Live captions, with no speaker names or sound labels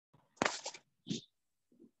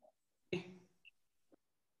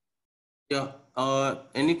Yeah.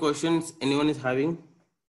 Any questions anyone is having?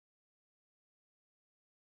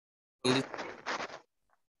 On this?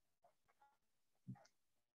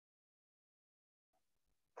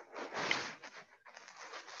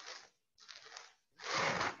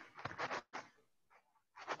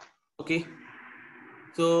 Okay.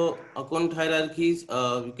 So account hierarchies,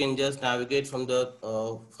 you can just navigate from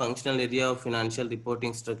the functional area of financial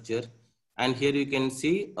reporting structure. And here you can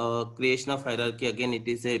see creation of hierarchy. Again, it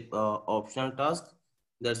is a optional task.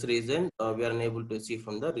 That's the reason we are unable to see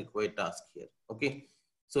from the required task here. Okay.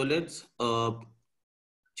 So let's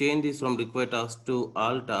change this from required tasks to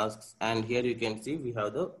all tasks. And here you can see we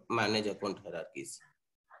have the manage account hierarchies.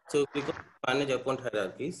 So click on manage account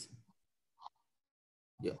hierarchies.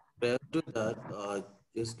 Yeah. Prior to that,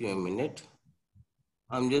 just give me a minute.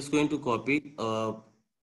 I'm just going to copy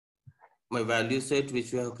my value set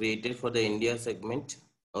which we have created for the India segment,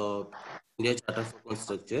 India chart of account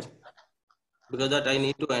structure, because that I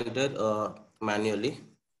need to enter manually.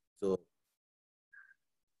 So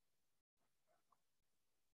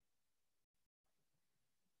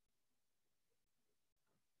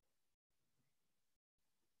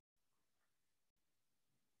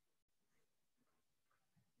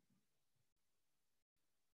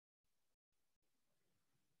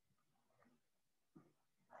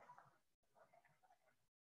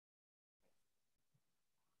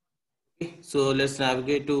so let's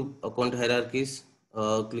navigate to account hierarchies.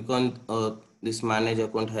 Click on this manage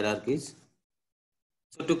account hierarchies.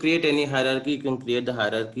 So to create any hierarchy, you can create the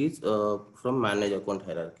hierarchies from manage account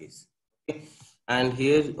hierarchies. Okay. And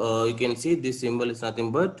here you can see this symbol is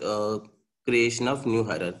nothing but creation of new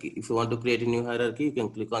hierarchy. If you want to create a new hierarchy, you can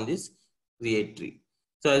click on this create tree.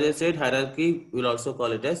 So as I said, hierarchy, we'll also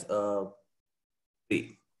call it as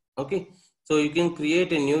tree. Okay. So you can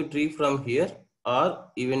create a new tree from here,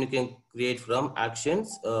 or even you can create from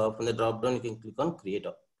actions. From the drop down, you can click on create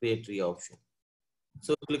tree option.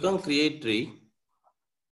 So click on create tree.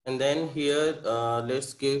 And then here,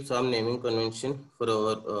 let's give some naming convention for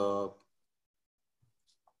our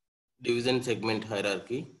division segment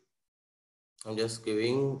hierarchy. I'm just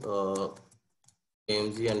giving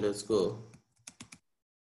AMZ underscore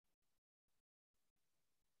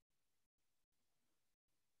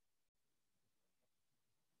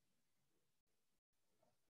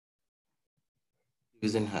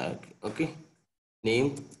division hierarchy. Okay.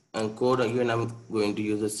 Name and code again, I'm going to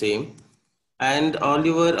use the same. And all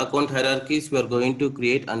your account hierarchies we are going to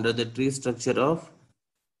create under the tree structure of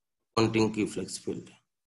accounting key flex field.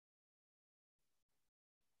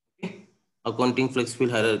 Okay. Accounting flex field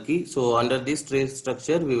hierarchy. So under this tree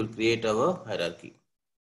structure, we will create our hierarchy.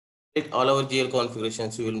 All our GL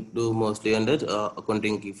configurations we will do mostly under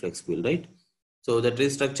accounting key flex field, right? So the tree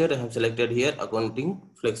structure I have selected here, accounting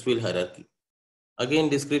flex field hierarchy. Again,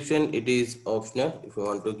 description, it is optional. If you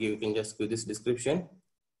want to give, you can just give this description.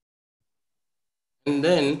 And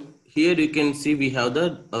then here you can see we have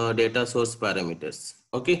the data source parameters.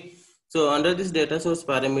 Okay. So under this data source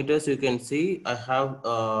parameters, you can see I have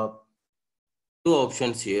two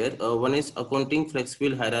options here. One is accounting flex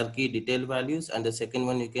field hierarchy detail values, and the second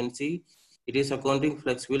one you can see it is accounting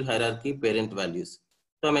flex field hierarchy parent values.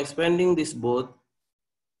 So I'm expanding this both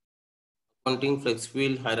accounting flex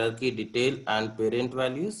field hierarchy detail and parent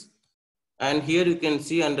values. And here you can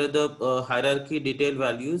see under the hierarchy detail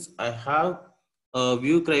values, I have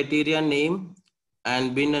view criteria name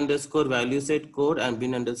and bin underscore value set code and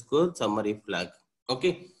bin underscore summary flag.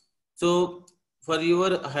 Okay. So for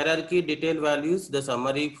your hierarchy detail values, the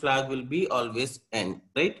summary flag will be always n,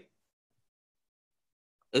 right?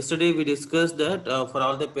 Yesterday we discussed that for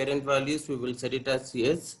all the parent values, we will set it as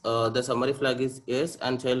yes. The summary flag is yes,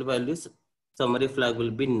 and child values summary flag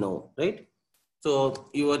will be no, right? So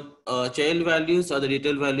your child values or the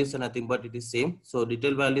detail values are nothing but it is same. So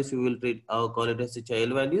detail values we will treat call it as the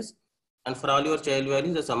child values, and for all your child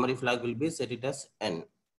values, the summary flag will be set it as n.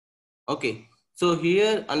 Okay. So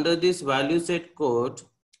here under this value set code,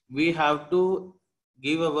 we have to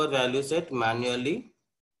give our value set manually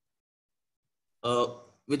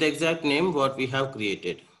with the exact name what we have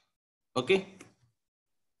created. Okay.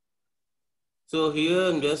 So here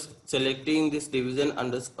I'm just selecting this division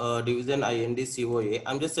under division IND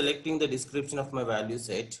I'm just selecting the description of my value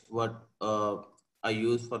set, what I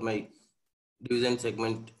use for my division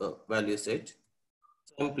segment value set.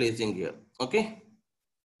 So I'm placing here. Okay.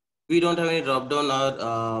 We don't have any drop down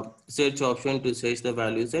or search option to search the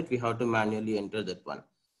value set. We have to manually enter that one.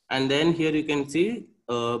 And then here you can see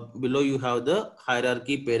below you have the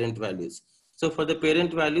hierarchy parent values. So for the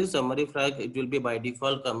parent values, summary flag, it will be by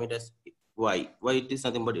default commit as Y. Why it is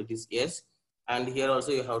nothing but it is yes. And here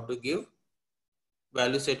also you have to give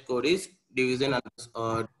value set code is division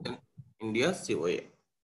India COA.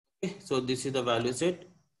 Okay, so this is the value set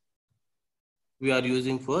we are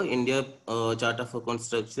using for India chart of account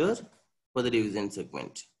structure for the division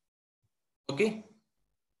segment. Okay,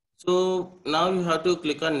 so now you have to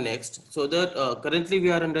click on next. So that currently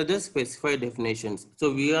we are under the specified definitions.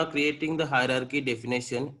 So we are creating the hierarchy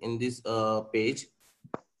definition in this page.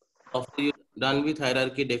 After you're done with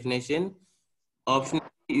hierarchy definition, optionally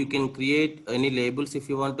you can create any labels if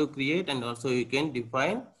you want to create, and also you can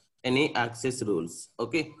define any access rules.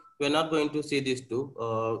 Okay, we are not going to see these two.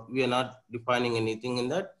 We are not defining anything in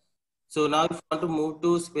that. So now if you want to move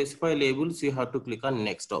to specify labels, you have to click on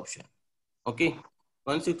next option. Okay,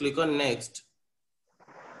 once you click on next,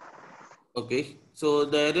 okay, so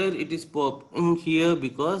the error it is popping here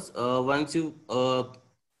because once you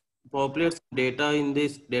populate data in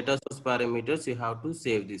this data source parameters, you have to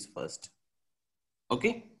save this first.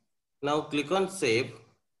 Okay, now click on save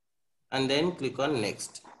and then click on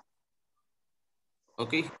next.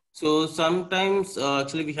 Okay, so sometimes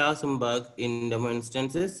actually we have some bug in demo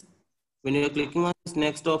instances. When you're clicking on this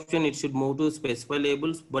next option, it should move to specify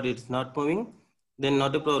labels, but it's not moving. Then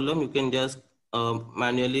not a problem. You can just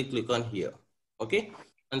manually click on here. Okay,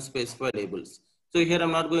 and specify labels. So here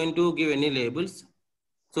I'm not going to give any labels.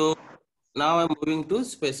 So now I'm moving to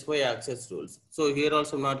specify access rules. So here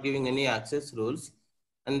also I'm not giving any access rules.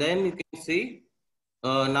 And then you can see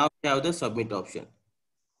now we have the submit option.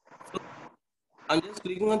 So I'm just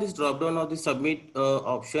clicking on this drop down of the submit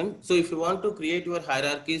option. So if you want to create your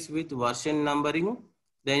hierarchies with version numbering,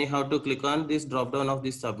 then you have to click on this drop down of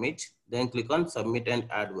this submit, then click on submit and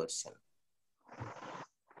add version.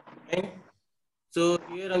 Okay. So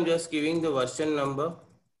here I'm just giving the version number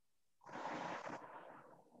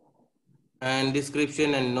and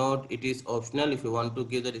description and note. It is optional. If you want to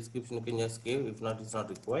give the description, you can just give. If not, it's not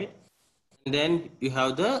required. And then you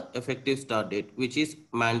have the effective start date, which is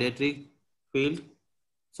mandatory field.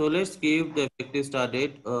 So let's give the effective start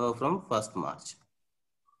date from 1st March.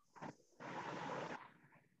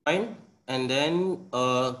 Fine. And then,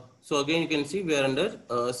 so again, you can see we are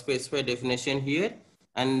under specify definition here.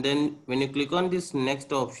 And then when you click on this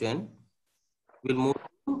next option, we'll move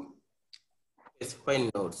to specify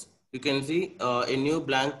nodes. You can see a new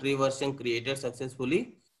blank tree version created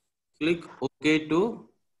successfully. Click OK to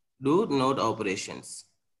do node operations.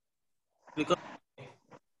 Click on,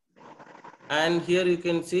 and here you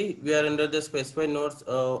can see we are under the specify nodes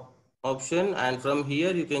option, and from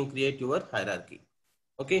here you can create your hierarchy.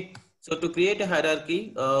 Okay, so to create a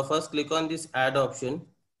hierarchy, first click on this add option.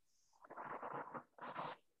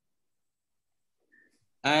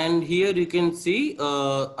 And here you can see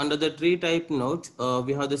under the tree type node,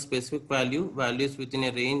 we have the specific values within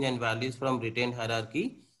a range and values from retained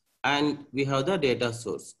hierarchy. And we have the data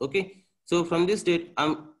source. Okay, so from this data,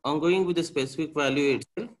 I'm going with the specific value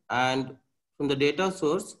itself. And from the data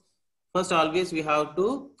source, first always we have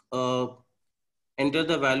to enter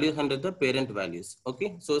the values under the parent values.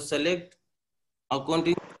 Okay, so select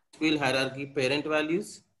accounting field hierarchy parent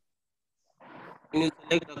values. When you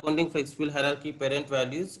select accounting flexible hierarchy parent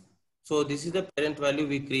values, so this is the parent value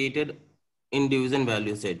we created in division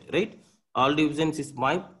value set, right? All divisions is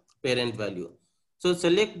my parent value. So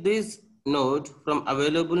select this node from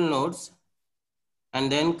available nodes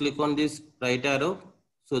and then click on this right arrow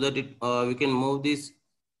so that we can move this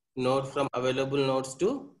node from available nodes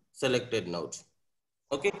to selected nodes.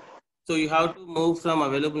 Okay, so you have to move from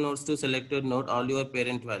available nodes to selected node all your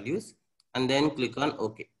parent values and then click on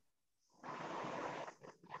OK.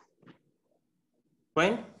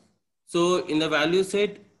 Fine. So in the value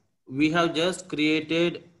set, we have just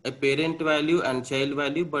created a parent value and child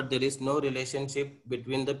value, but there is no relationship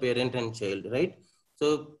between the parent and child, right?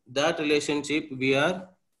 So that relationship we are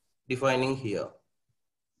defining here.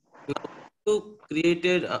 Now to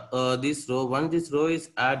created this row, once this row is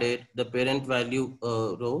added, the parent value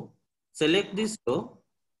row, select this row,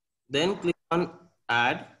 then click on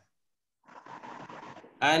add,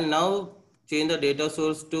 and now change the data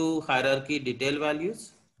source to hierarchy detail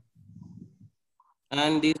values.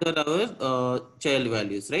 And these are our child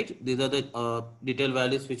values, right? These are the detail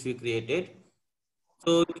values which we created.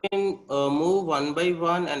 So you can move one by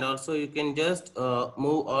one, and also you can just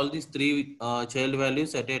move all these three child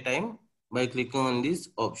values at a time by clicking on this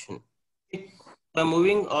option. Okay. So I'm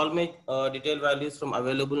moving all my detail values from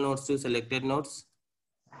available nodes to selected nodes,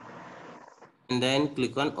 and then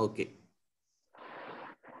click on OK.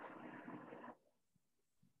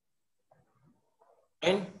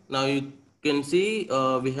 And now you can see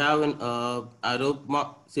we have an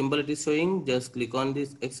arrow symbol it is showing. Just click on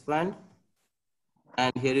this expand,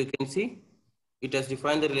 and here you can see it has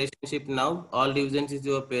defined the relationship now. All divisions is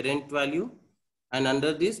your parent value. And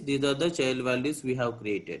under this, these are the child values we have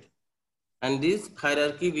created. And this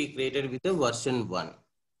hierarchy we created with the version 1.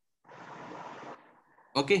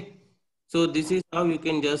 Okay. So this is how you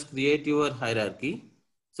can just create your hierarchy.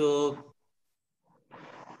 So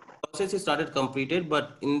process is started completed,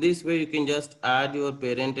 but in this way you can just add your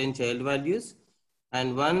parent and child values.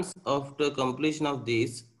 And once after completion of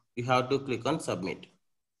this, you have to click on submit.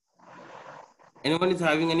 Anyone is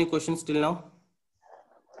having any questions till now?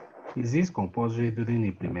 Is this compulsory during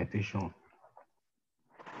implementation?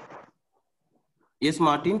 Yes,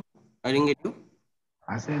 Martin, I didn't get you.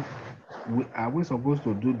 I said, are we supposed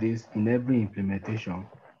to do this in every implementation?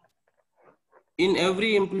 In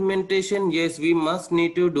every implementation, yes, we must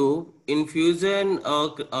need to do. In Fusion,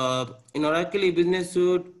 in Oracle Business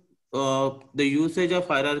Suite, the usage of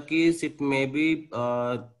hierarchies, it may be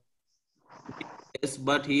yes,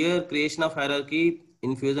 but here creation of hierarchy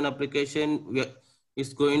in Fusion application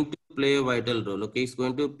is going to play a vital role. Okay, it's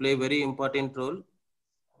going to play a very important role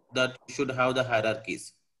that should have the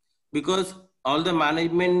hierarchies, because all the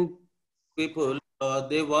management people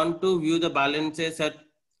they want to view the balances at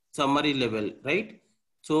summary level, right?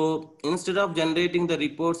 So instead of generating the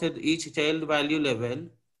reports at each child value level,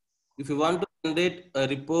 if you want to generate a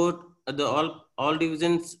report at the all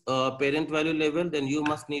divisions parent value level, then you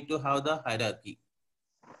must need to have the hierarchy.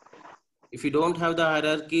 If you don't have the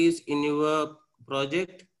hierarchies in your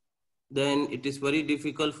project, then it is very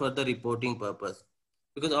difficult for the reporting purpose,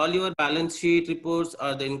 because all your balance sheet reports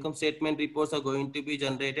or the income statement reports are going to be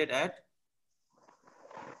generated at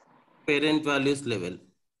parent values level.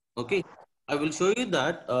 Okay, I will show you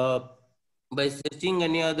that by searching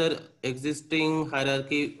any other existing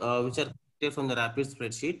hierarchy which are created from the Rapid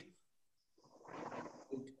spreadsheet,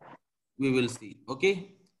 we will see. Okay,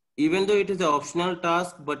 even though it is an optional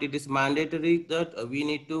task, but it is mandatory that we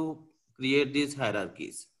need to create these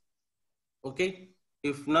hierarchies. Okay,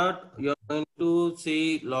 if not, you're going to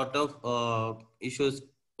see lot of issues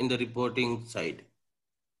in the reporting side.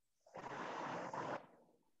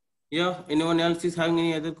 Yeah, anyone else is having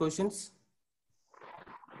any other questions?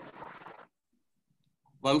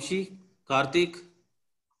 Vamshi, Karthik,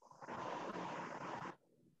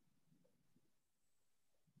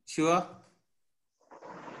 Shiva?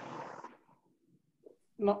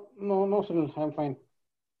 No, sir. I'm fine.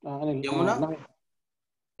 Anil, Yamuna? Naveen.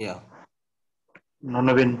 Yeah. No,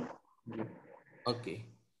 Naveen. Okay.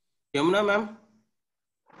 Yamuna, ma'am?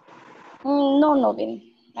 No, Nobin.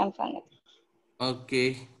 I'm fine.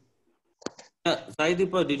 Okay. Yeah, Sai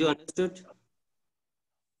Deepa, did you understood?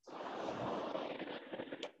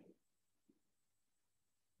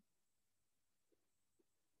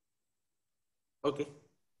 Okay.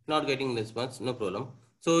 Not getting response, no problem.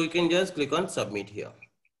 So you can just click on submit here.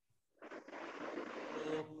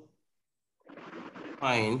 So,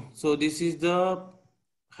 fine. So this is the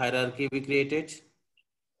hierarchy we created.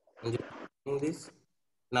 I'm just doing this.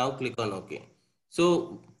 Now click on OK.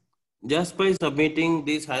 So just by submitting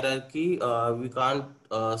this hierarchy, we can't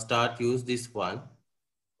start use this one.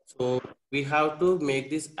 So we have to make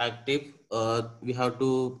this active. We have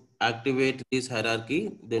to activate this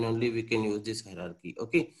hierarchy. Then only we can use this hierarchy.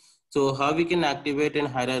 Okay. So how we can activate an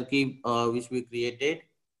hierarchy which we created,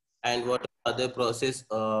 and what other process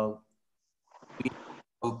we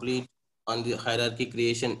complete on the hierarchy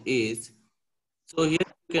creation is. So here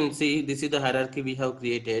you can see this is the hierarchy we have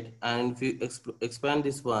created, and if you expand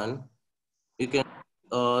this one, you can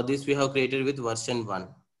this we have created with version 1.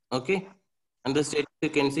 Okay, and the status you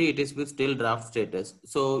can see it is with still draft status.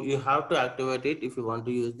 So you have to activate it if you want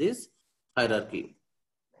to use this hierarchy.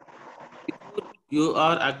 Before you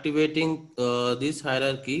are activating this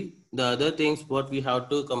hierarchy, the other things what we have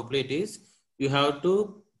to complete is you have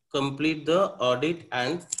to complete the audit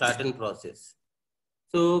and pattern process.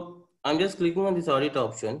 So I'm just clicking on this audit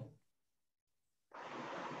option.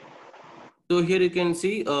 So here you can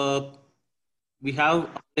see we have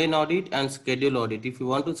online audit and schedule audit. If you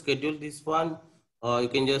want to schedule this one, you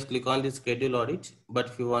can just click on this schedule audit. But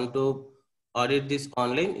if you want to audit this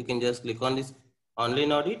online, you can just click on this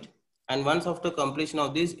online audit. And once after completion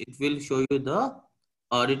of this, it will show you the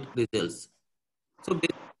audit results. So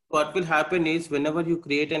basically what will happen is whenever you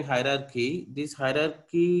create an hierarchy, this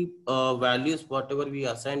hierarchy values, whatever we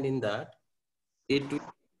assigned in that, it will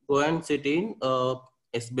go and sit in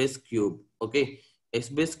S-base cube. Okay,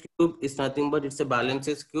 S-base cube is nothing but it's a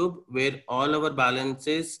balances cube where all our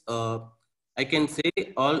balances, I can say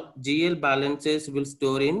all GL balances will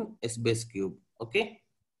store in S-base cube. Okay,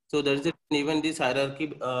 so there is even this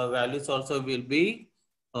hierarchy values also will be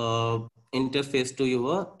interfaced to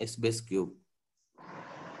your S-base cube.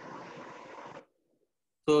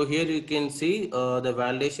 So here you can see the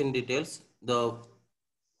validation details. The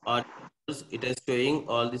articles, it is showing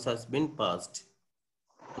all this has been passed.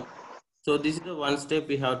 So this is the one step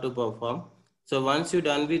we have to perform. So once you're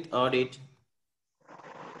done with audit,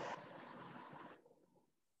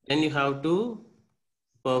 then you have to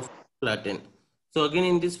flatten. So again,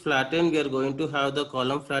 in this flatten, we are going to have the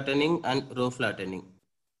column flattening and row flattening.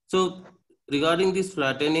 So regarding this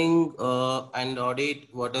flattening and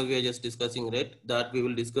audit, whatever we are just discussing, right, that we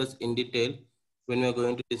will discuss in detail when we are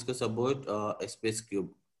going to discuss about Space Cube.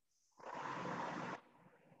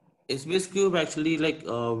 Space Cube actually, like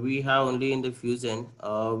we have only in the Fusion,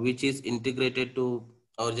 which is integrated to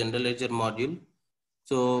our general ledger module.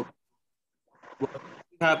 So what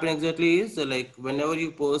happen exactly is like whenever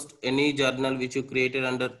you post any journal which you created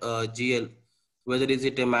under GL, whether is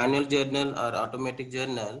it a manual journal or automatic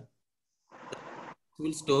journal, it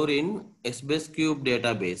will store in SBS Cube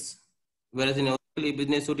database. Whereas in Oracle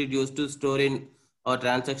Business Suite, it used to store in a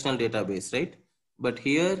transactional database, right? But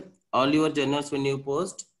here, all your journals when you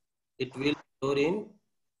post, it will store in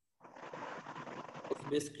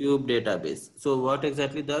SBS Cube database. So what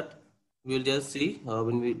exactly that? We'll just see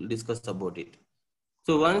when we discuss about it.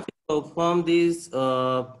 So once you perform this,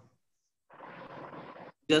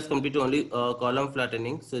 just complete only column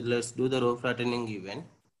flattening. So let's do the row flattening even.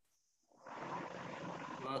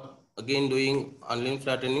 Again doing online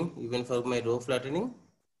flattening even for my row flattening.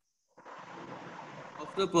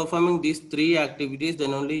 After performing these three activities,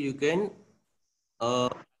 then only you can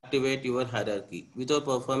activate your hierarchy. Without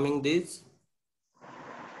performing this,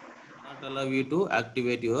 not allow you to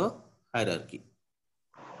activate your hierarchy.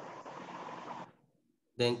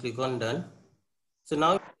 Then click on done. So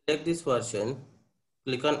now select this version,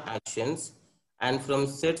 click on actions, and from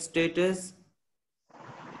set status,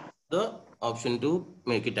 the option to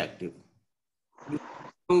make it active.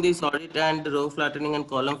 This audit and row flattening and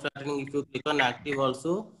column flattening, if you click on active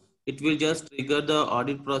also, it will just trigger the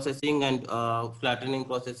audit processing and flattening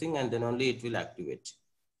processing, and then only it will activate.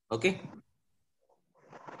 Okay.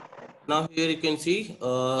 Now here you can see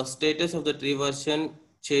status of the tree version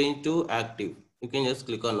change to active. You can just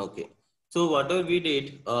click on OK. So whatever we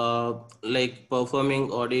did, like performing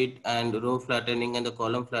audit and row flattening and the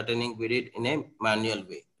column flattening, we did in a manual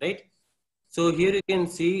way, right? So here you can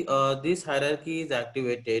see this hierarchy is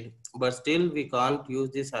activated, but still we can't use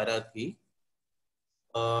this hierarchy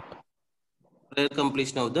for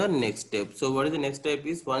completion of the next step. So what is the next step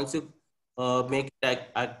is once you make it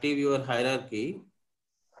active your hierarchy,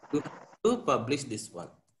 you have to publish this one.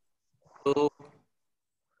 So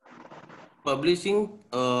publishing,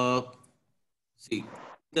 see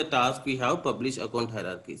the task we have publish account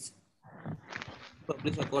hierarchies.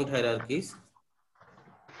 Publish account hierarchies,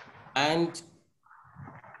 and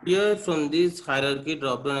here from this hierarchy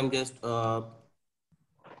drop down, I'm just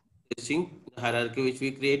testing the hierarchy which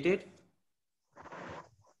we created.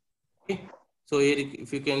 Okay. So here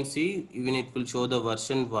if you can see, even it will show the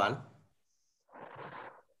version 1,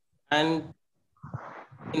 and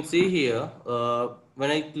you can see here when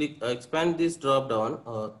I click expand this drop down,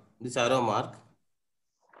 this arrow mark,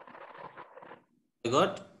 I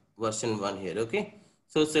got version 1 here. Okay,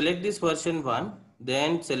 so select this version 1,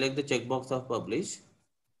 then select the checkbox of publish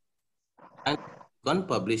and click on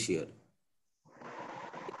publish here.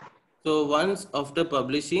 So once after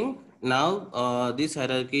publishing, now this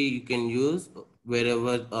hierarchy you can use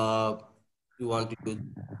wherever you want to use,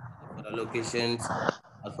 for allocations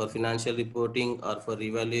or for financial reporting or for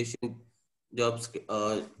revaluation jobs,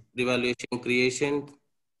 revaluation creation,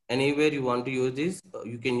 anywhere you want to use this,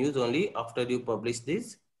 you can use only after you publish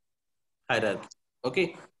this hierarchy.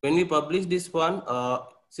 Okay, when we publish this one,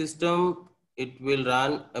 system, it will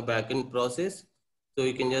run a backend process. So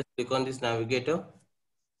you can just click on this navigator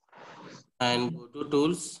and go to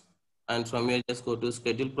tools, and from here just go to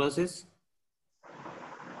schedule process.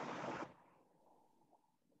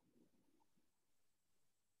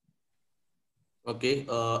 Okay,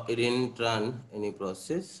 it didn't run any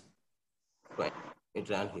process. Fine, it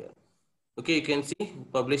ran here. Okay, you can see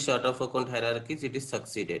publish chart of account hierarchies, it is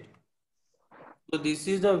succeeded. So this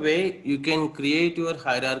is the way you can create your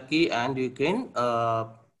hierarchy and you can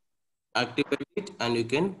activate it and you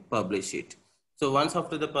can publish it. So once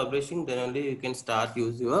after the publishing, then only you can start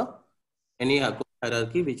use your any account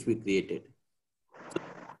hierarchy which we created.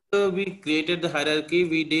 So we created the hierarchy,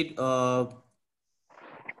 we did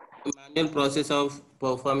manual process of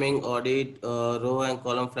performing audit, row and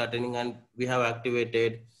column flattening, and we have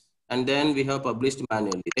activated, and then we have published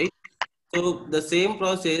manually, right? So the same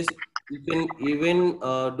process you can even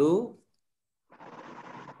do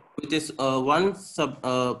with this one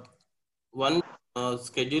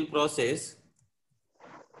schedule process.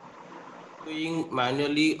 doing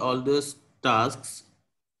manually all those tasks,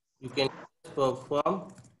 you can perform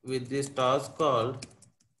with this task called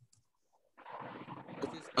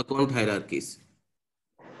account hierarchies.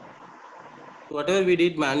 Whatever we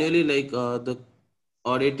did manually, like the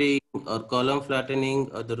auditing or column flattening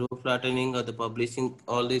or the row flattening or the publishing,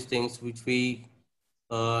 all these things which we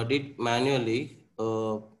did manually,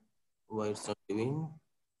 why it's not giving?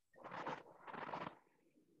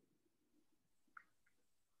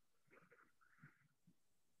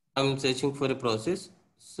 I'm searching for a process.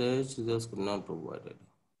 Search results could not provided.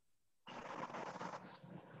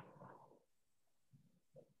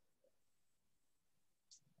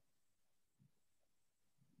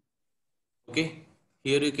 Okay,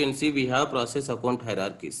 here you can see we have process account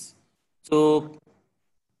hierarchies. So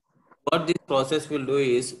what this process will do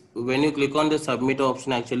is when you click on the submit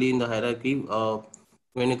option actually in the hierarchy,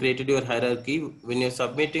 when you created your hierarchy, when you're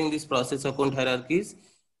submitting this process account hierarchies,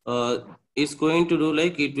 it's going to do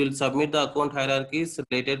like it will submit the account hierarchies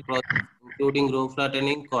related process, including row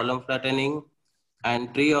flattening, column flattening,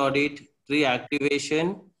 and tree audit, tree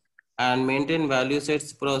activation, and maintain value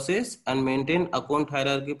sets process and maintain account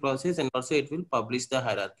hierarchy process, and also it will publish the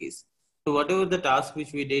hierarchies. So whatever the task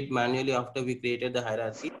which we did manually after we created the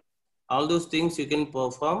hierarchy, all those things you can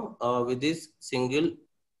perform with this single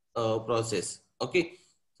process. Okay,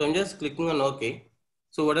 so I'm just clicking on OK.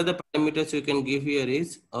 So what are the parameters you can give here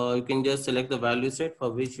is you can just select the value set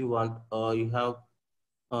for which you want you have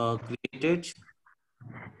created.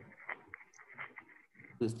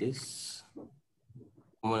 Is this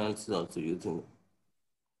someone else is also using?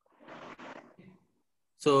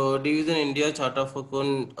 So division India chart of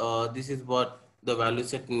account, this is what the value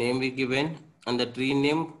set name we given and the tree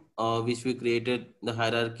name which we created the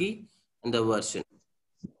hierarchy and the version.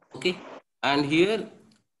 Okay, and here,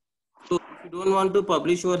 so if you don't want to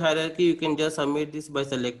publish your hierarchy, you can just submit this by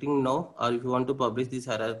selecting no, or if you want to publish this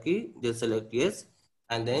hierarchy, just select yes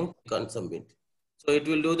and then click on submit. So it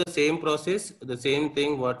will do the same process, the same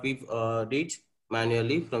thing what we did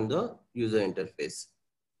manually from the user interface.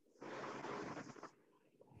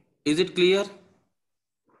 Is it clear?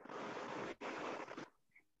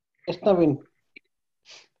 Yes, Naveen.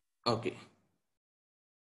 Okay.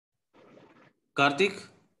 Karthik,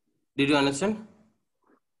 did you understand?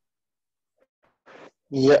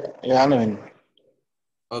 Yeah, Naveen.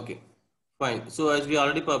 Okay, fine. So as we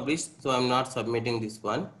already published, so I'm not submitting this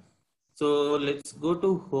one. So let's go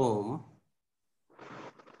to home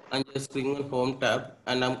and just click on home tab,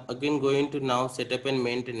 and I'm again going to now setup and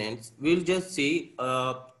maintenance. We'll just see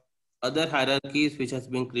other hierarchies which has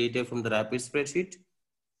been created from the rapid spreadsheet.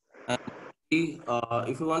 And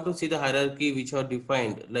if you want to see the hierarchy which are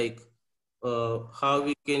defined, like how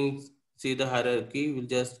we can see the hierarchy, we'll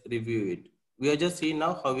just review it. We are just seeing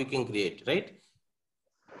now how we can create, right?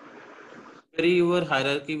 Your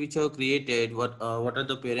hierarchy which you have created, what are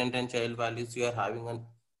the parent and child values you are having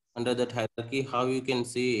under that hierarchy? How you can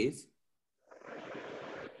see is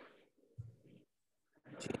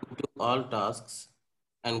change to all tasks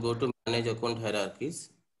and go to manage account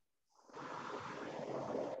hierarchies.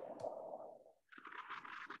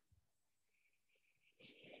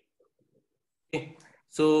 Okay,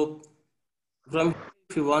 so from here,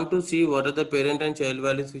 if you want to see what are the parent and child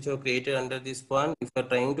values which are created under this one, if you are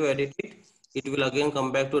trying to edit it, it will again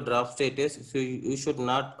come back to draft status. So you should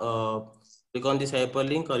not click on this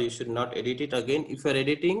hyperlink, or you should not edit it again. If you are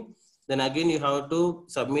editing, then again you have to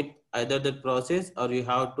submit either the process or you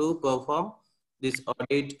have to perform this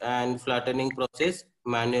audit and flattening process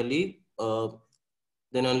manually.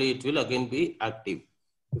 Then only it will again be active.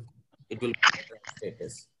 It will be draft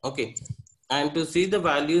status. Okay. And to see the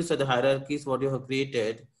values of the hierarchies what you have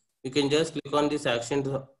created, you can just click on this action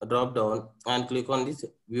drop down and click on this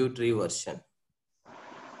view tree version.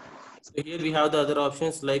 So here we have the other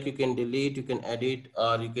options like you can delete, you can edit,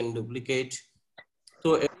 or you can duplicate.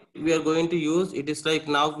 So edit we are going to use, it is like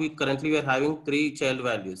now we currently are having 3 child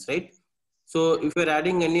values, right? So if you're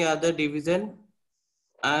adding any other division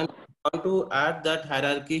and want to add that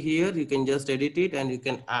hierarchy here, you can just edit it and you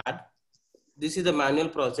can add. This is the manual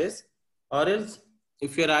process. Or else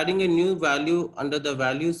if you're adding a new value under the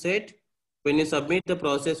value set, when you submit the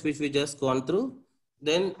process which we just gone through,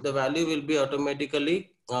 then the value will be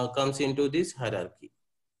automatically comes into this hierarchy.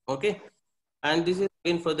 Okay, and this is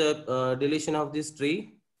again for the deletion of this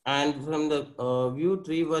tree. And from the view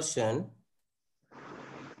tree version,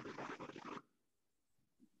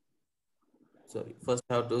 sorry, first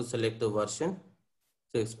I have to select the version.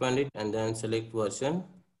 So expand it and then select version,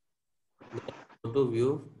 then go to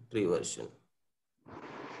view tree version.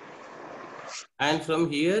 And from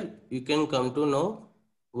here, you can come to know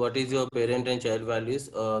what is your parent and child values,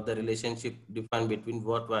 the relationship defined between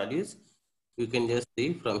what values, you can just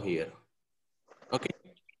see from here. Okay,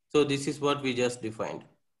 so this is what we just defined.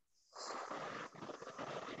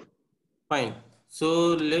 Fine.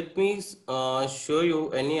 So let me show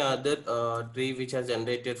you any other tree which has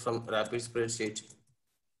generated from rapid spreadsheet.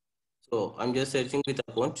 So I'm just searching with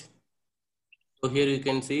account. So here you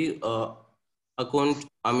can see account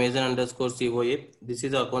Amazon underscore COA. This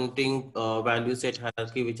is accounting value set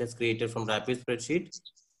hierarchy which has created from rapid spreadsheet.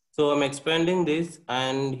 So I'm expanding this,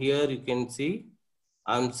 and here you can see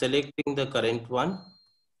I'm selecting the current one.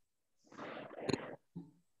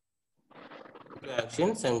 Go to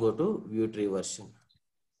actions and go to view tree version.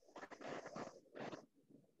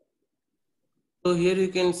 So here you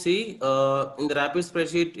can see in the rapid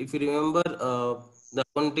spreadsheet, if you remember the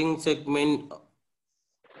accounting segment,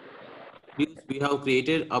 we have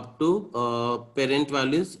created up to parent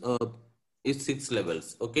values is 6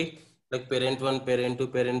 levels. Okay, like parent 1, parent 2,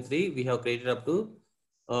 parent 3, we have created up to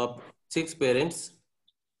 6 parents.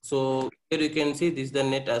 So here you can see this is the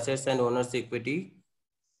net assets and owners equity.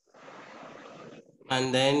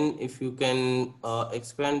 And then if you can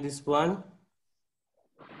expand this one,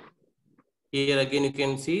 here again you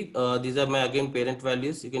can see these are my again parent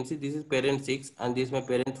values. You can see this is parent 6 and this is my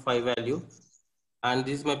parent 5 value, and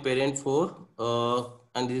this is my parent 4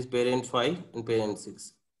 and this is parent 5 and parent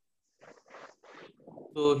 6.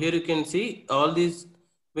 So here you can see all these.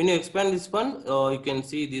 When you expand this one, you can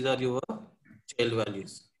see these are your child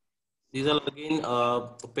values. These are again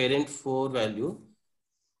parent 4 value.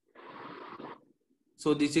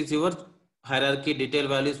 So this is your hierarchy detail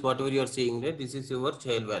values, whatever you are seeing there. This is your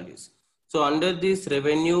child values. So under this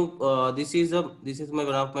revenue, this is my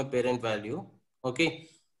one of my parent value. Okay.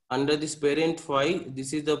 Under this parent 5,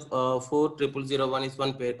 this is the 40001 is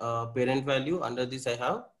one parent value. Under this I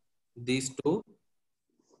have these two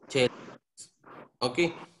child.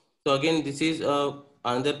 Okay. So again, this is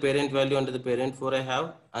another parent value under the parent 4 I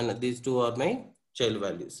have, and these two are my child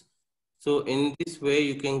values. So in this way,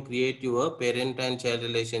 you can create your parent and child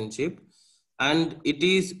relationship, and it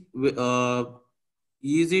is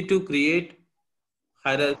easy to create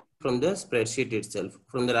hierarchy from the spreadsheet itself,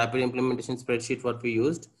 from the rapid implementation spreadsheet what we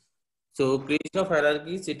used. So creation of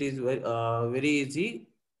hierarchies, it is very easy.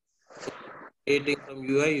 Creating from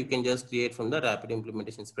UI, you can just create from the rapid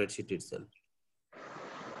implementation spreadsheet itself.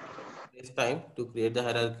 It takes time to create the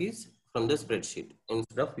hierarchies from the spreadsheet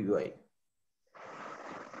instead of UI.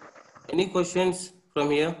 Any questions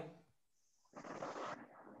from here?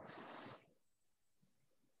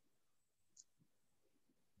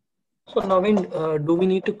 So Naveen, do we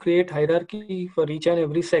need to create hierarchy for each and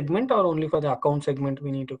every segment, or only for the account segment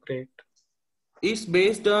we need to create? It's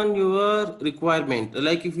based on your requirement.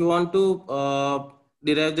 Like if you want to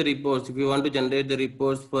derive the reports, if you want to generate the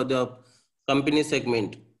reports for the company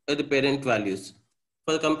segment, the parent values.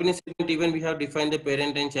 For the company segment, even we have defined the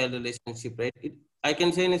parent and child relationship, right? I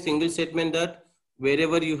can say in a single statement that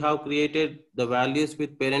wherever you have created the values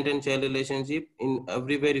with parent and child relationship, in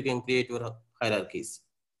everywhere you can create your hierarchies.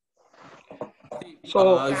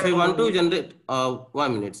 So if I want to generate,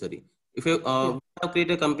 1 minute, sorry. If you have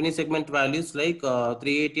created company segment values like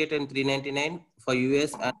 388 and 399 for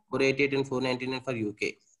US and 488 and 499 for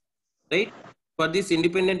UK, right? For these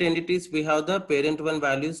independent entities, we have the parent one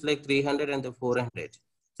values like 300 and the 400.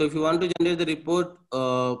 So if you want to generate the report,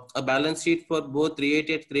 a balance sheet for both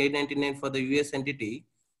 388, 399 for the US entity,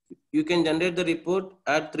 you can generate the report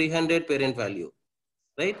at 300 parent value,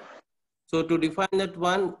 right? So to define that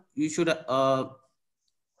one, you should get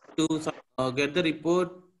the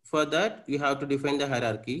report. For that, you have to define the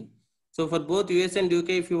hierarchy. So for both US and UK,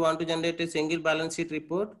 if you want to generate a single balance sheet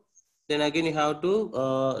report, then again you have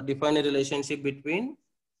to define a relationship between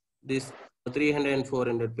this 300 and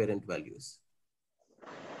 400 parent values.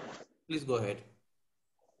 Please go ahead.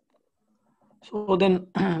 So then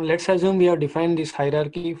let's assume we have defined this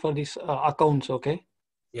hierarchy for these accounts, okay?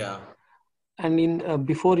 Yeah. And in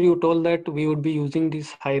before you told that we would be using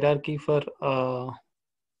this hierarchy for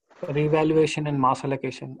revaluation and mass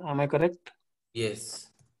allocation. Am I correct?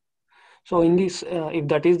 Yes. So in this, if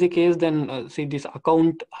that is the case, then see this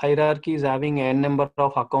account hierarchy is having n number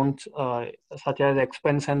of accounts such as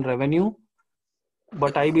expense and revenue.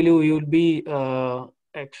 But I believe we would be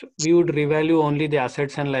we would revalue only the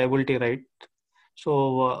assets and liability, right?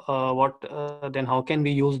 So then how can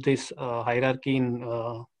we use this hierarchy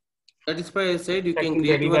in that is why I said you can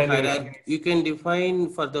create your hierarchy. You can define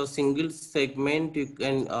for the single segment, you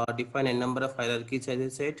can define a number of hierarchies as I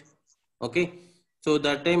said. Okay. So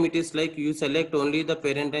that time it is like you select only the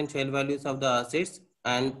parent and child values of the assets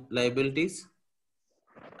and liabilities.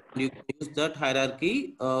 You can use that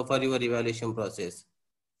hierarchy for your evaluation process.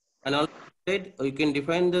 And also you can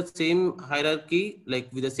define the same hierarchy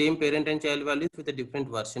like with the same parent and child values with the different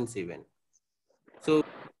versions even. So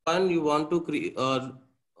one you want to create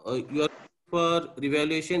you are for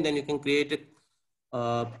evaluation, then you can create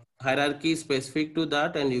a hierarchy specific to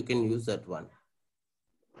that and you can use that one.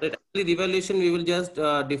 Right. Actually, the evaluation we will just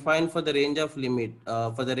define for the range of limit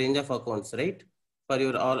for the range of accounts, right? For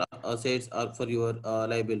your all assets or for your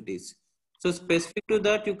liabilities. So specific to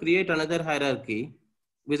that, you create another hierarchy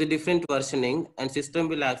with a different versioning, and system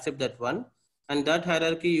will accept that one. And that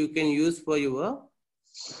hierarchy you can use for your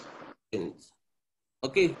things.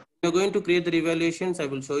 Okay, you're going to create the evaluations. I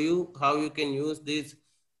will show you how you can use this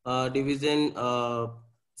division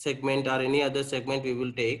segment or any other segment we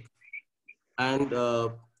will take, and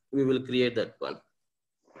we will create that one.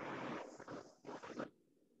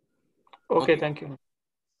 Okay, thank you.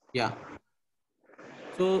 Yeah.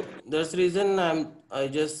 So that's the reason I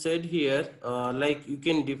just said here, like you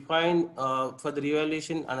can define for the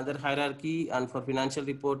evaluation another hierarchy, and for financial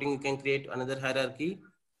reporting you can create another hierarchy.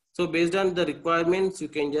 So based on the requirements, you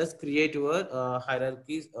can just create your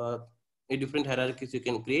hierarchies, different hierarchies you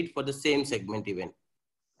can create for the same segment even.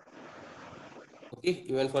 Okay,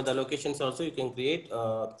 even for the allocations also you can create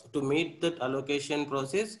to meet that allocation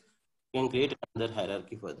process. You can create another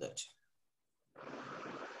hierarchy for that.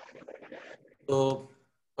 So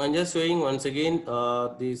I'm just showing once again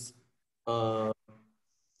this the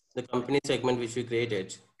company segment which we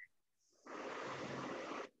created.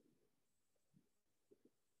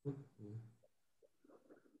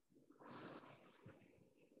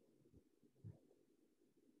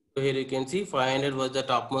 So here you can see 500 was the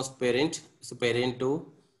topmost parent, so parent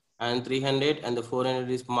 2, and 300 and the 400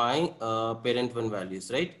 is my parent 1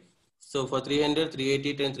 values, right? So for 300,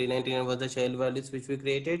 388 and 399 was the child values which we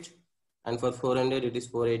created, and for 400 it is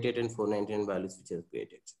 488 and 499 values which are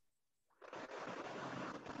created.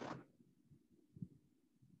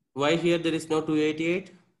 Why here there is no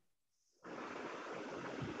 288?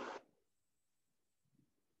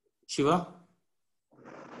 Shiva?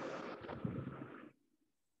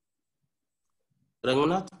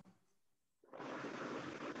 Ranganath?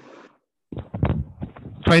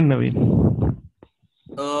 Fine, Naveen.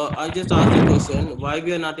 I just asked a question. Why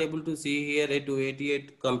we are not able to see here a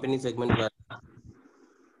 288 company segment value?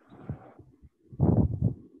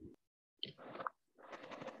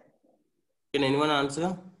 Can anyone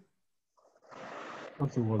answer?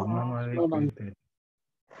 Also was manually created.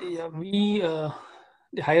 Yeah,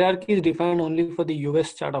 the hierarchy is defined only for the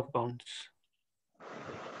US chart of accounts.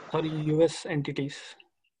 Sorry, US entities.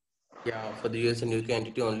 Yeah, for the US and UK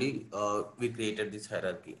entity only, we created this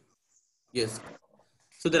hierarchy. Yes.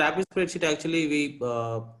 So the rapid spreadsheet actually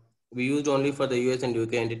we used only for the US and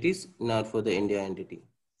UK entities, not for the India entity.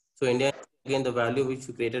 So India, again, the value which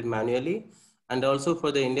we created manually, and also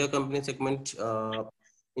for the India company segment,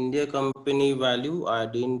 India company value, I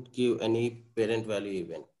didn't give any parent value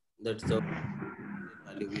even. That's the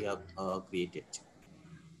value we have created.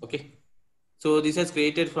 Okay. So this is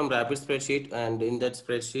created from rapid spreadsheet, and in that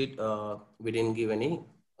spreadsheet, we didn't give any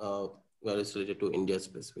values related to India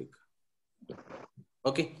specific.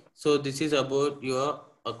 Okay, so this is about your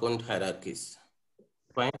account hierarchies.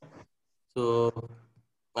 Fine. So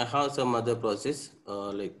I have some other process,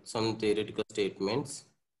 like some theoretical statements.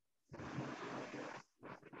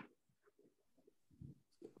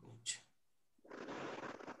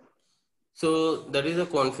 So that is a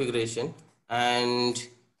configuration, and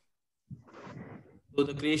so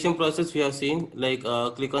the creation process we have seen, like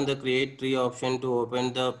click on the create tree option to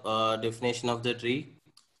open the definition of the tree,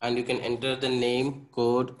 and you can enter the name,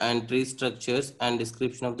 code, and tree structures and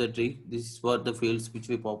description of the tree. This is what the fields which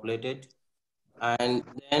we populated. And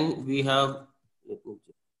then we have,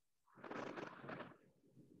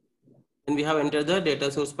 entered the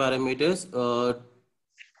data source parameters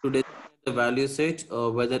to define the value set,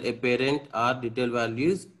 whether a parent or detail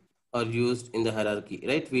values are used in the hierarchy,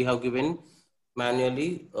 right? We have given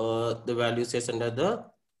manually the value sets under the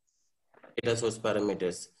data source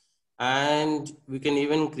parameters. And we can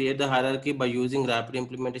even create the hierarchy by using rapid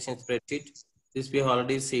implementation spreadsheet. This we have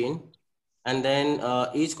already seen. And then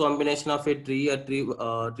each combination of a tree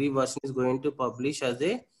version is going to publish as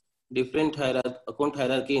a different account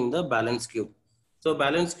hierarchy in the balance cube. So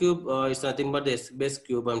balance cube is nothing but the base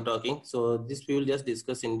cube I'm talking. So this we will just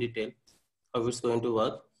discuss in detail how it's going to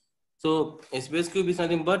work. So SBS Cube is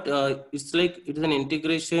nothing but it's like it is an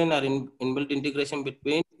integration or inbuilt integration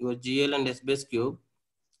between your GL and SBS Cube.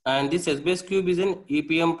 And this SBS Cube is an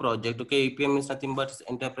EPM project. Okay, EPM is nothing but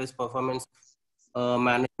enterprise performance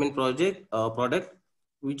management project product,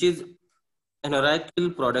 which is an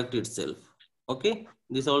Oracle product itself. Okay,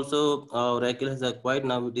 this also Oracle has acquired.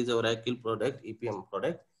 Now it is Oracle product, EPM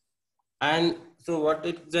product. And so what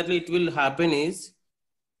exactly it will happen is,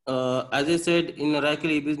 as I said, in Oracle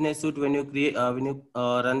eBusiness Suite, when you create, when you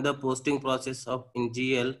run the posting process of in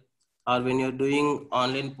GL, or when you're doing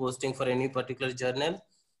online posting for any particular journal,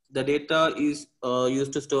 the data is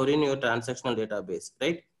used to store in your transactional database,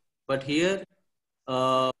 right? But here,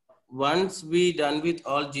 once we done with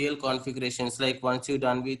all GL configurations, like once you're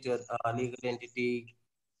done with your legal entity,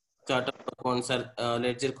 chart of accounts, or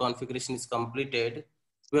ledger configuration is completed,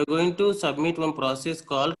 we are going to submit one process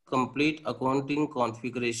called complete accounting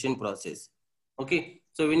configuration process. Okay,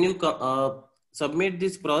 so when you submit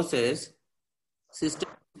this process, system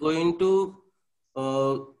is going to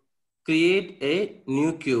uh, create a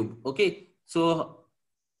new cube. Okay, so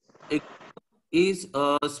is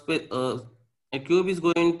a cube is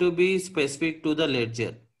going to be specific to the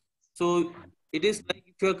ledger. So it is like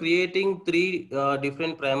if you are creating three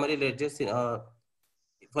different primary ledgers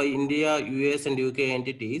for India, US, and UK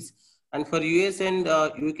entities. And for US and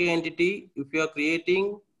UK entity, if you are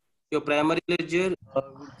creating your primary ledger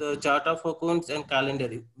with the chart of accounts and calendar,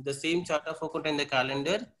 the same chart of account and the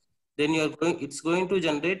calendar, then it's going to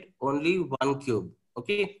generate only one cube.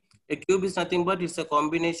 Okay, a cube is nothing but it's a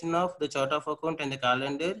combination of the chart of account and the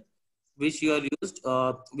calendar, which you are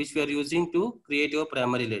which we are using to create your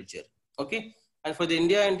primary ledger. Okay, and for the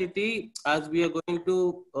India entity, as we are going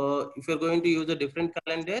to, if you're going to use a different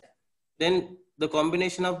calendar, then the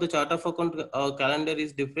combination of the chart of account calendar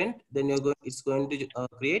is different. Then it's going to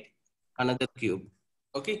create another cube.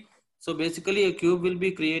 Okay, so basically a cube will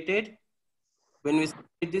be created when we see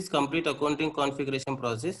this complete accounting configuration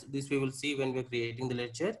process. This we will see when we're creating the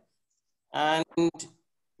ledger. And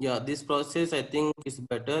yeah, this process I think is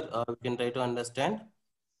better. We can try to understand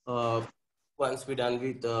once we're done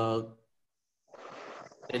with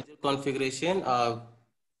ledger configuration.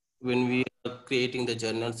 When we are creating the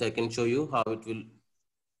journals, I can show you how it will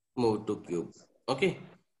move to cube. Okay,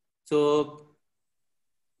 so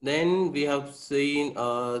then we have seen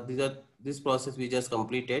this process we just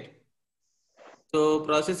completed. So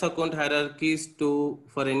process account hierarchies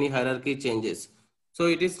for any hierarchy changes. So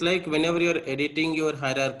it is like whenever you're editing your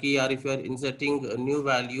hierarchy, or if you are inserting new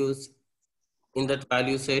values in that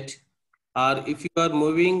value set, or if you are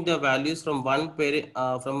moving the values from one parent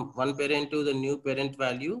to the new parent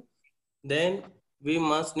value, then we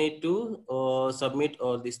must need to submit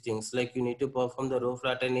all these things. Like you need to perform the row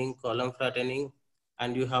flattening, column flattening,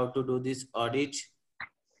 and you have to do this audit,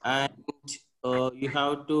 and you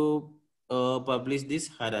have to publish these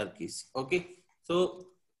hierarchies. Okay, so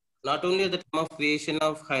not only at the time of creation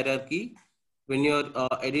of hierarchy, when you're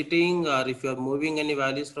editing, or if you're moving any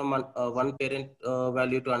values from one parent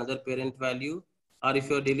value to another parent value, or if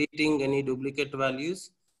you're deleting any duplicate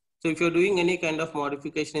values. So if you're doing any kind of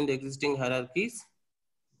modification in the existing hierarchies,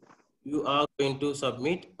 you are going to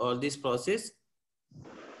submit all this process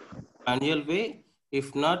manual way.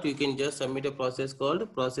 If not, you can just submit a process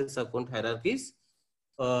called process account hierarchies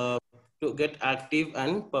to get active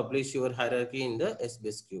and publish your hierarchy in the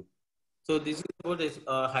SBS cube. So this is about this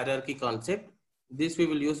hierarchy concept. This we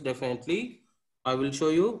will use definitely. I will show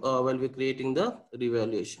you while we're creating the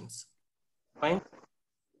revaluations. Fine.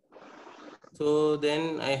 So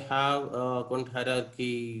then I have account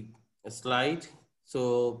hierarchy slide.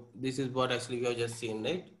 So this is what actually we have just seen,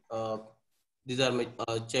 right? These are my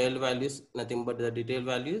child values, nothing but the detail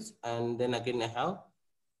values. And then again, I have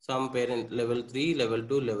some parent level 3, level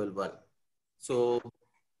 2, level 1. So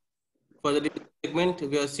for the segment,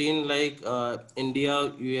 we have seen like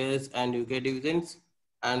India, US, and UK divisions.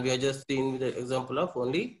 And we are just seeing the example of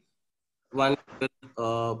only one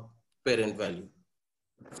parent value.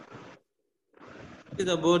 This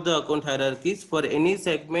is about the account hierarchies. For any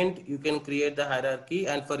segment, you can create the hierarchy,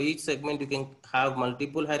 and for each segment, you can have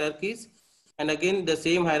multiple hierarchies. And again, the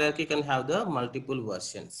same hierarchy can have the multiple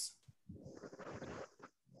versions.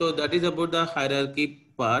 So that is about the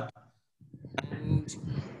hierarchy part. And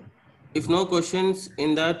if no questions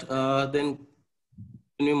in that, then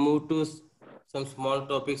when we move to some small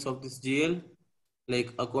topics of this GL,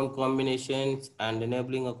 like account combinations and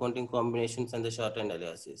enabling accounting combinations and the shorthand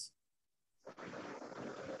aliases.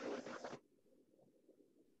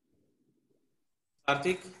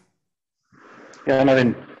 Karthik? Yeah,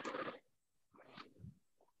 Navin.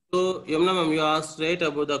 So, Yamuna ma'am, you asked right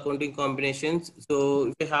about the accounting combinations. So,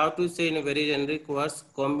 if you have to say in a very generic words,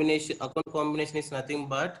 account combination is nothing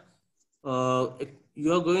but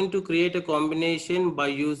you are going to create a combination by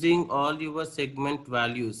using all your segment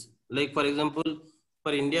values. Like for example,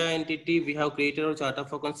 for India entity, we have created a chart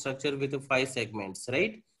of account structure with 5 segments,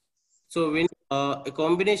 right? So when a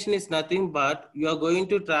combination is nothing but you are going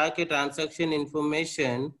to track a transaction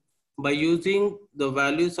information by using the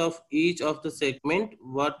values of each of the segment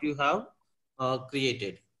what you have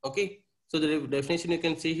created. Okay, so the definition you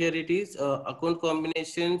can see here, it is account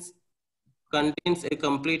combinations contains a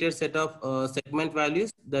completed set of segment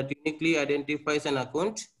values that uniquely identifies an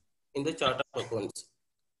account in the chart of accounts.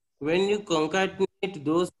 When you concatenate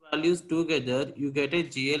those values together, you get a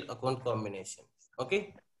GL account combination.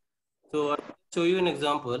 Okay, so I'll show you an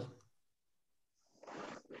example.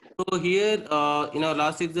 So here in our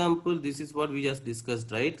last example, this is what we just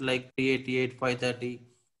discussed, right? Like 388, 530.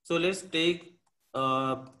 So let's take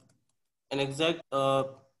an exact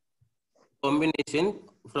combination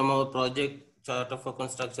from our project chart of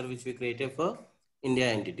account structure which we created for India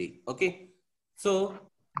entity. Okay, so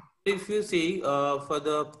if you see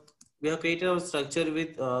we have created our structure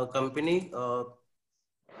with company,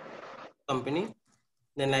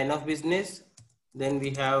 then line of business, then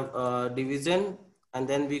we have division, and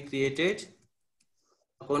then we created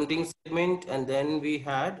accounting segment, and then we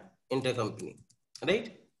had intercompany,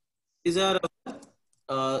 right? These are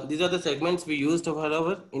the segments we used for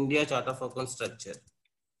our India chart of account structure.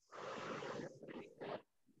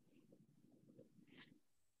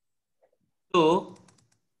 So,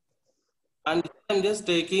 and I'm just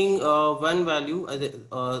taking one value as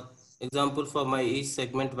an example for my each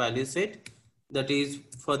segment value set. That is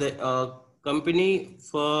for the company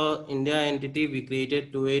for India entity, we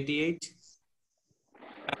created 288.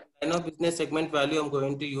 Line of business segment value I'm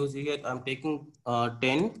going to use here, I'm taking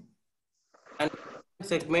 10. And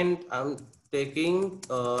segment I'm taking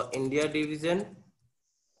India division.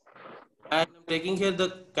 And I'm taking here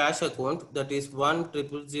the cash account, that is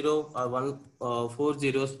 1000 or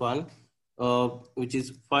 1401, which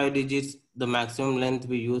is 5 digits, the maximum length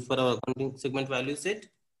we use for our accounting segment value set.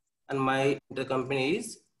 And my intercompany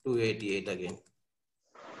is 288 again.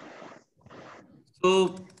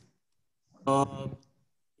 So,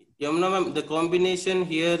 Yamuna ma'am, the combination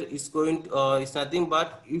here is going to, is nothing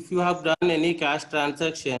but if you have done any cash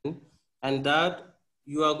transaction and that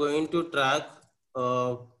you are going to track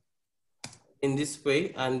in this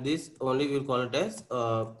way, and this only we'll call it as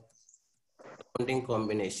accounting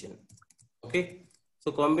combination. Okay,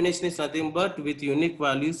 so combination is nothing but with unique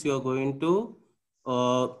values you are going to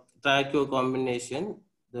track your combination.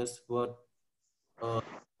 That's what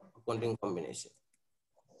accounting combination.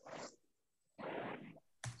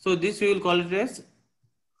 So this we will call it as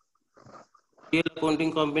real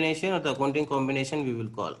accounting combination, or the accounting combination we will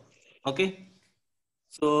call. Okay.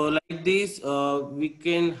 So like this, we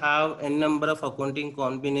can have a number of accounting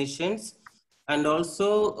combinations, and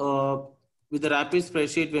also with the rapid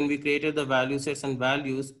spreadsheet, when we created the value sets and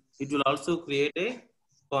values, it will also create a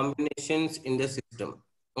combinations in the system.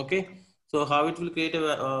 Okay. So how it will create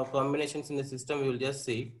a combinations in the system, we will just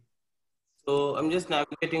see. So I'm just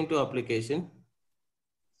navigating to application.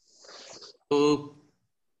 So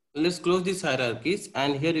let's close these hierarchies,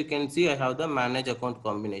 and here you can see I have the manage account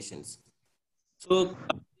combinations. So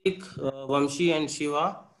Vamshi and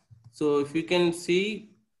Shiva. So if you can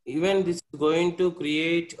see, even this is going to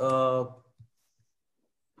create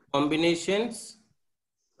combinations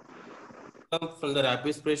from the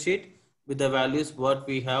rapid spreadsheet with the values what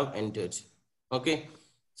we have entered. Okay.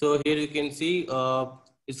 So here you can see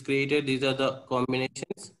it's created. These are the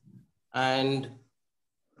combinations, and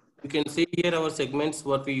you can see here our segments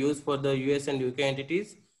what we use for the US and UK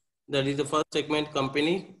entities. That is the first segment,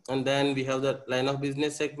 company, and then we have the line of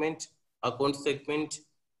business segment, account segment,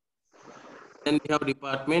 then we have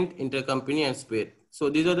department, intercompany, and spare. So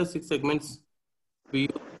these are the 6 segments we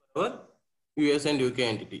use for our US and UK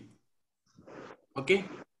entity. Okay.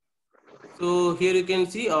 So here you can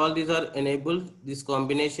see all these are enabled, these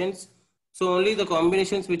combinations. So only the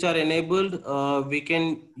combinations which are enabled, we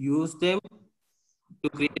can use them to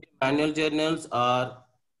create manual journals or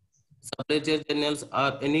supply chain journals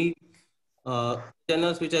or any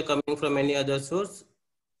journals which are coming from any other source.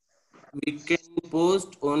 We can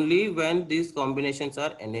post only when these combinations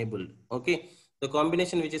are enabled. Okay, the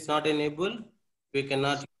combination which is not enabled, we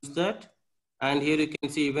cannot use that. And here you can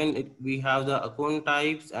see even we have the account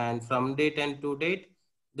types and from date and to date.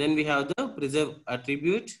 Then we have the preserve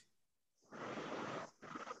attribute.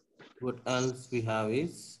 What else we have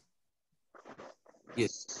is,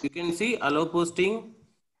 yes, you can see allow posting.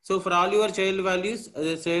 So for all your child values,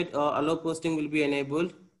 as I said, allow posting will be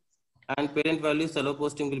enabled, and parent values allow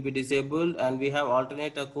posting will be disabled, and we have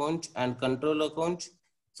alternate account and control account.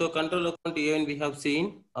 So control account, even we have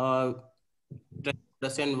seen,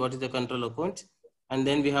 understand what is the control account, and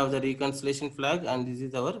then we have the reconciliation flag, and this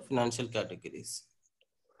is our financial categories.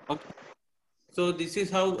 Okay. So this is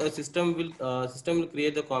how a system will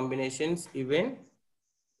create the combinations even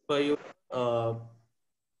for your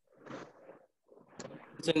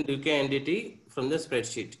UK entity from the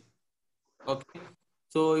spreadsheet. Okay.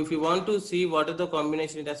 So if you want to see what are the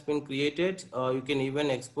combination that has been created, you can even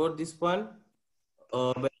export this one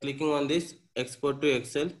by clicking on this export to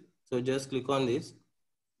Excel. So just click on this.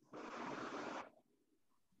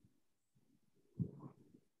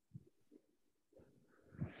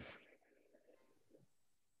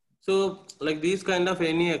 So like these kind of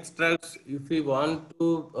any extracts, if we want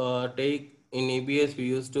to take in EBS, we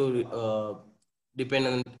used to depend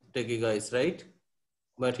on Techie guys, right?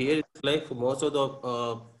 But here it's like for most of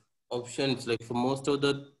the options, like for most of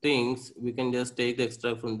the things, we can just take the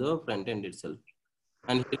extract from the front end itself.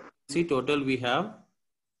 And here you see total we have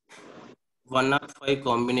 105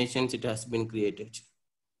 combinations it has been created.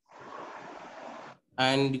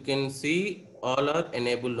 And you can see all are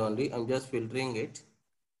enabled only. I'm just filtering it.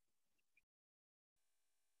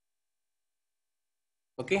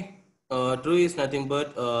 Okay. True is nothing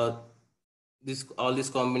but all these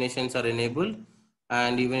combinations are enabled,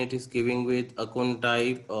 and even it is giving with account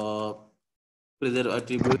type, preserve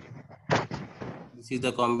attribute. This is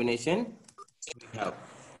the combination we have.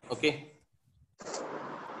 Okay.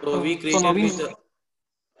 So we So created Naveen, with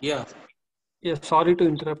yeah. yeah, sorry to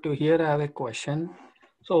interrupt you. Here I have a question.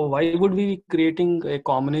 So why would we be creating a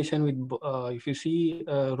combination with, if you see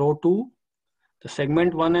row 2, the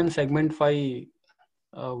segment 1 and segment 5,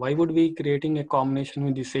 why would we be creating a combination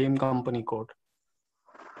with the same company code?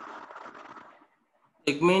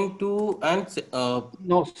 Segment 2 and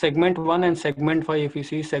No, segment 1 and segment 5, if you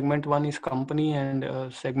see segment 1 is company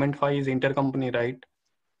and segment 5 is intercompany, right?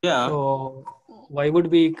 yeah. So why would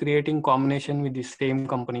we be creating combination with the same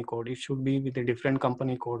company code? It should be with a different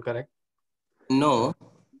company code, correct? No.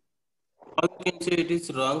 How you can say it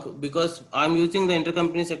is wrong because I'm using the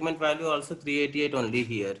intercompany segment value also 388 only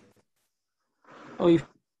here. Oh, if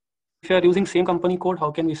you are using same company code,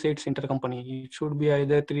 how can we say it's intercompany? It should be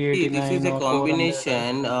either See, this is 389 a or 400, right?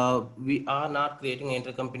 combination. We are not creating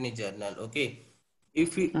intercompany journal. Okay.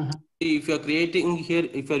 If we Mhm. if you're creating here,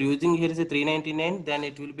 if you're using here is a 399, then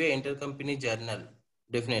it will be an intercompany journal,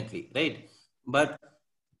 definitely, right? But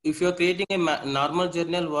if you're creating a normal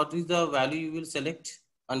journal, what is the value you will select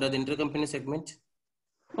under the intercompany segment?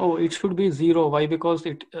 Oh, it should be 0. Why? Because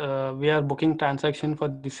we are booking transaction for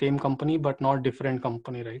the same company, but not different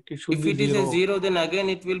company, right? It should If be it is a 0. 0, then again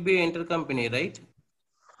it will be intercompany, right?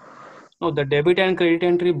 No, the debit and credit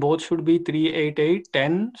entry both should be 388,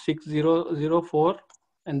 10, 6004,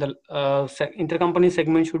 and the intercompany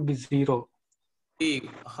segment should be 0. See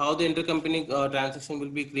how the intercompany transaction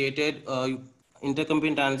will be created.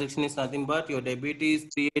 Intercompany transaction is nothing but your debit is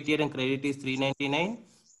 388 and credit is 399.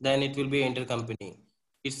 Then it will be intercompany.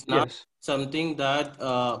 It's not Yes. something that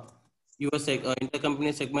your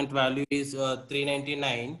intercompany segment value is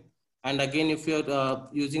 399. And again, if you're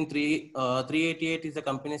using 388 is the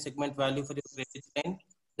company segment value for your credit line,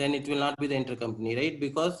 then it will not be the intercompany, right?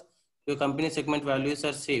 Because your company segment values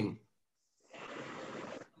are same.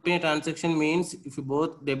 Transaction means if you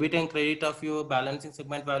both debit and credit of your balancing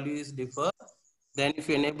segment values differ, then if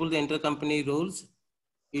you enable the intercompany rules,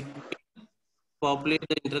 it will populate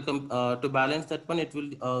the to balance that one, it will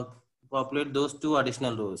populate those two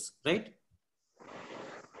additional rows, right?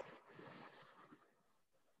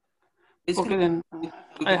 Basically, Okay, then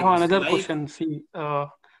I have companies another like question. See,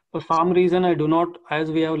 for some reason I do not, as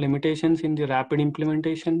we have limitations in the rapid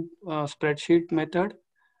implementation spreadsheet method,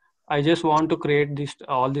 I just want to create this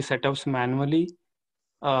all the setups manually.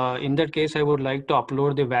 In that case, I would like to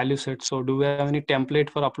upload the value set. So do we have any template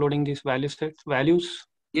for uploading these value sets, values?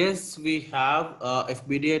 yes, we have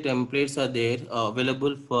FBDA templates are there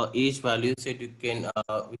available for each value set you can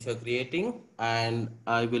which are creating, and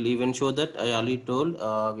I will even show that I already told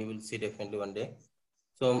we will see definitely one day.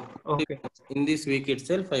 So Okay. in this week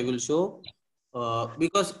itself, I will show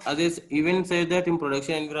because others even say that in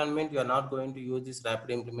production environment, you are not going to use this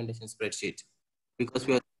rapid implementation spreadsheet because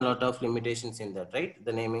we have a lot of limitations in that, right?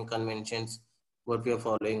 The naming conventions, what we are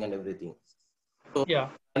following and everything. So Yeah.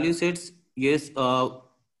 value sets, yes,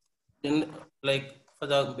 then like for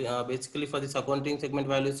the basically for this accounting segment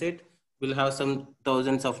value set, we'll have some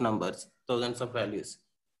thousands of numbers, thousands of values.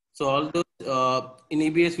 So all those in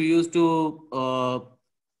EBS we used to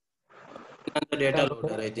the data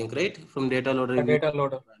loader, I think, right? From data loader, The we data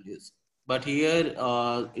loader. values. But here,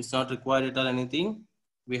 it's not required or anything.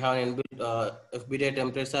 We have inbuilt FBDA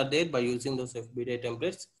templates are there. By using those FBDA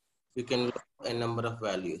templates, you can load a number of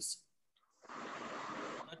values.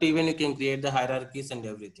 But even you can create the hierarchies and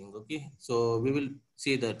everything. Okay, so we will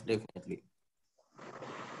see that definitely.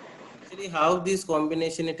 Actually, how this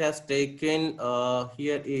combination it has taken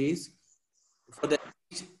here is for the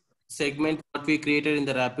segment what we created in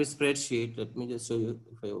the rapid spreadsheet. Let me just show you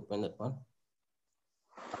if I open that one.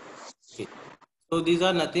 Okay. So these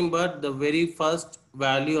are nothing but the very first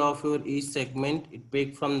value of your each segment. It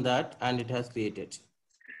picked from that and it has created.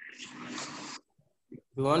 If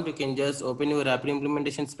you want, you can just open your rapid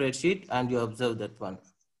implementation spreadsheet and you observe that one.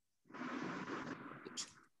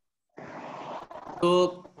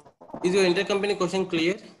 So is your intercompany question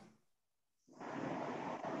clear?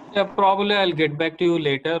 Yeah, probably I'll get back to you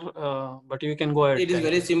later, but you can go ahead. It is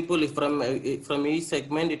very simple. If from each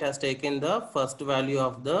segment, it has taken the first value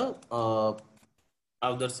of the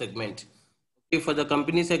segment. Okay, for the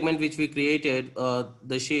company segment which we created,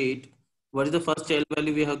 the sheet, what is the first child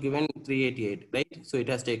value we have given? 388, right? So it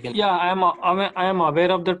has taken. Yeah, I am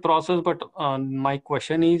aware of that process, but my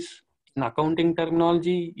question is, in accounting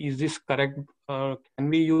terminology, is this correct? Can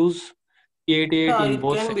we use 388 Yeah, in it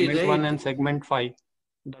both can be, segment 1 right? and segment 5?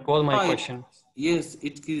 That was my question. Yes,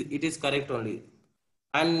 it is correct only.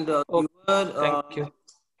 And Okay, your thank you.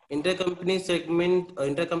 intercompany segment,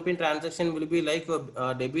 intercompany transaction will be like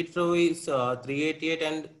debit row is 388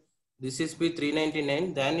 and this is be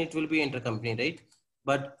 399, then it will be intercompany, right?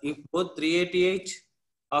 But if both 388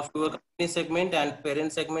 of your company segment and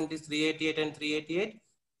parent segment is 388 and 388,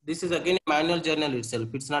 this is again a manual journal itself.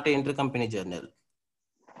 It's not an intercompany journal.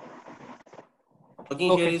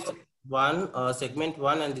 Talking here is segment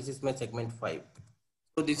 1 and this is my segment 5.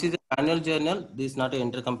 So this is a manual journal. This is not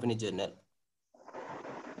an intercompany journal.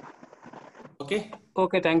 Okay.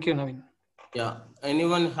 Okay, thank you, Naveen. Yeah.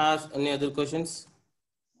 Anyone has any other questions?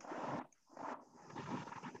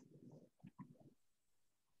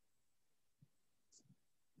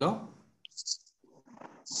 No?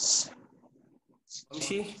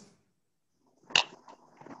 Amshi?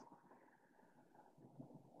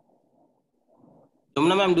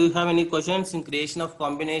 Yamuna ma'am, do you have any questions in creation of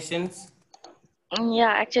combinations?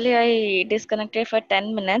 Yeah, actually, I disconnected for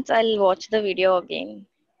 10 minutes. I'll watch the video again.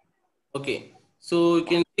 Okay. So you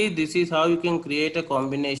can see this is how you can create a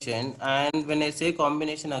combination. And when I say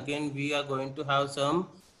combination again, we are going to have some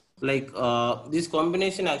like this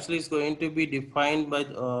combination actually is going to be defined by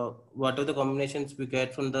what are the combinations we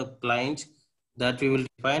get from the client that we will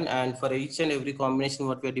define. And for each and every combination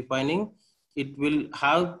what we are defining, it will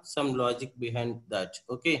have some logic behind that.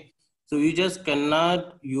 Okay. So you just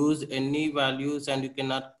cannot use any values and you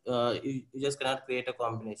cannot, you just cannot create a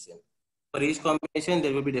combination. For each combination,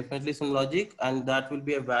 there will be definitely some logic and that will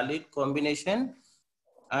be a valid combination.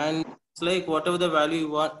 And it's like whatever the value you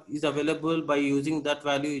want is available by using that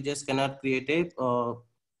value, you just cannot create a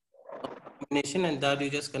combination and that you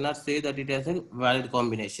just cannot say that it has a valid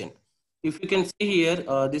combination. If you can see here,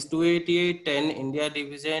 this 288, 10 India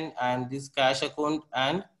division and this cash account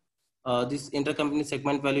and this intercompany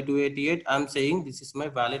segment value 288, I'm saying this is my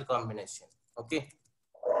valid combination. Okay.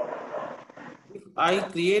 If I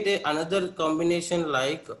create another combination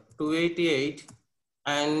like 288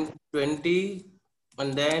 and 20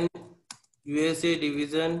 and then USA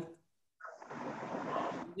division,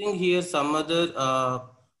 using here some other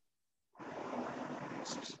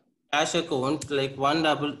cash account like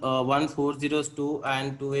 1402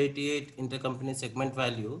 and 288 intercompany segment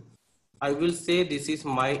value, I will say this is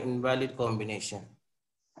my invalid combination.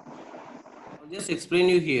 I'll just explain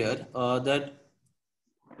you here that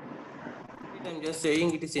I'm just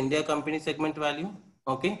saying it is India company segment value,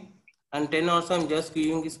 okay? And 10 also I'm just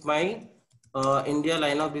giving is my India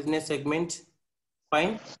line of business segment,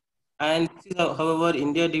 fine. And this is however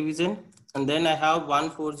India division, and then I have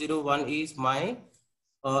 1401 is my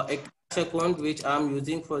a cash account which I'm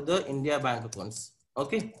using for the India bank accounts,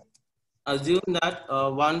 okay? Assume that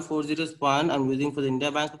 140 span I'm using for the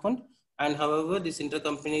India bank account, and however this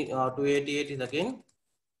intercompany 288 is again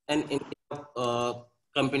an India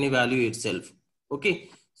company value itself. Okay,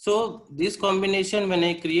 so this combination when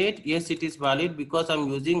I create, yes, it is valid because I'm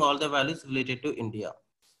using all the values related to India.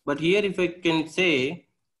 But here if I can say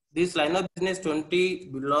this line of business 20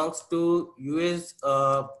 belongs to US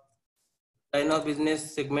line of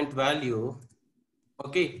business segment value,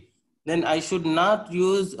 okay, then I should not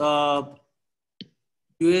use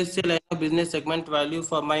USA line of business segment value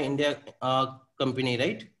for my India company,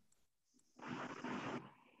 right?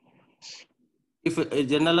 If a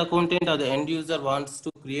general accountant or the end user wants to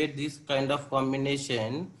create this kind of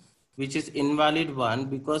combination, which is invalid one,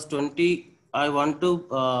 because 20, I want to,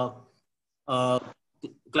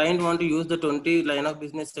 client want to use the 20 line of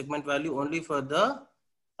business segment value only for the,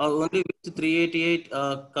 only with 388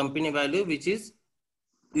 company value, which is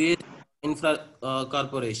US Infra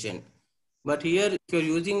Corporation. But here, if you're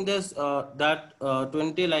using this,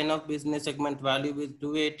 20 line of business segment value with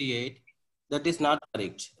 288, that is not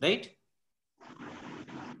correct, right?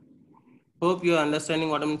 Hope you're understanding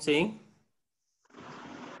what I'm saying.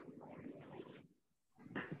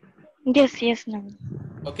 Yes, yes, Naveen.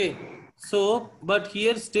 Okay, so, but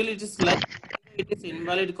here still it is like, it is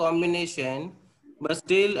invalid combination, but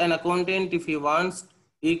still an accountant, if he wants,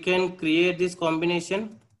 he can create this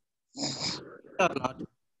combination or not.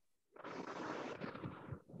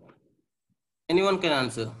 Anyone can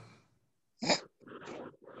answer.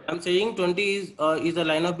 I'm saying 20 is a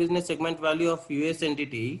line of business segment value of US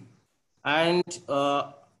entity, and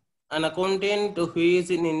an accountant who is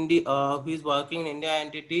in India, who is working in India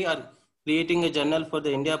entity, are creating a journal for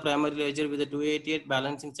the India primary ledger with a 288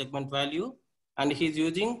 balancing segment value, and he's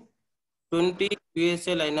using 20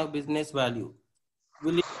 USA line of business value.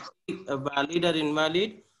 Will it be valid or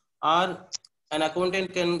invalid, or an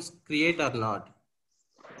accountant can create or not?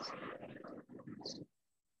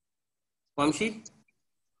 Vamshi?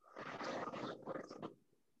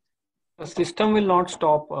 The system will not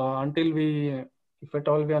stop until we, if at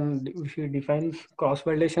all if we define cross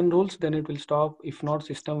validation rules, then it will stop. If not,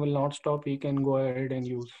 system will not stop. We can go ahead and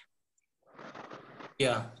use.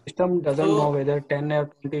 Yeah. System doesn't So, know whether 10 or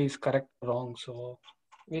 20 is correct or wrong, so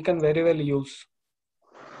we can very well use.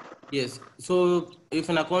 yes. So if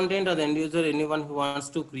an accountant or the end user, anyone who wants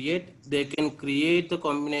to create, they can create the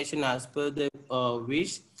combination as per their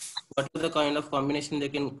wish. Whatever the kind of combination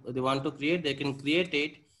they want to create, they can create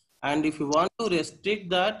it. And if you want to restrict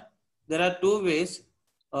that, there are two ways.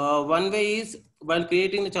 One way is while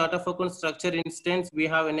creating the chart of account structure instance, we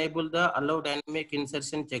have enabled the allow dynamic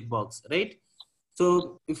insertion checkbox, right?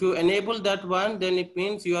 So if you enable that one, then it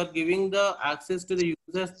means you are giving the access to the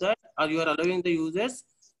users that, or you are allowing the users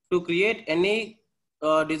to create any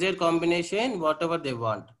desired combination, whatever they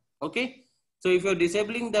want. Okay. So if you're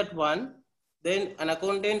disabling that one, then an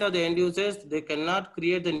accountant or the end users, they cannot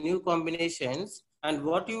create the new combinations. And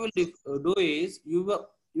what you will do is you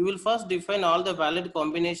will first define all the valid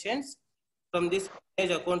combinations from this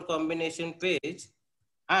manage account combination page,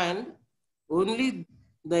 and only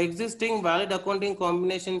the existing valid accounting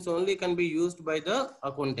combinations only can be used by the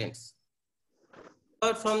accountants.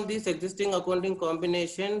 Apart from these existing accounting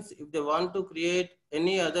combinations, if they want to create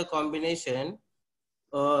any other combination,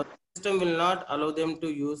 system will not allow them to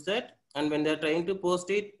use that. And when they're trying to post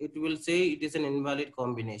it, it will say it is an invalid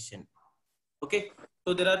combination. Okay,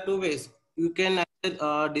 so there are two ways. You can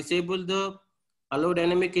either disable the allow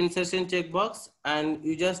dynamic insertion checkbox, and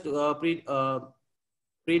you just predefine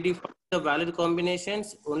the valid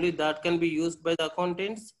combinations, only that can be used by the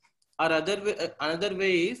accountants. Or another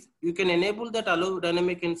way is you can enable that allow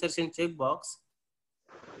dynamic insertion checkbox,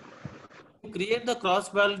 create the cross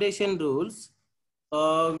validation rules,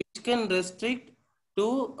 which can restrict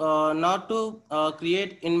to not to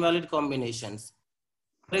create invalid combinations.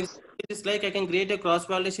 For example, it is like I can create a cross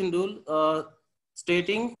validation rule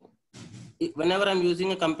stating whenever I'm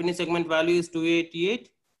using a company segment value is 288,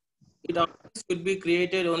 it always should be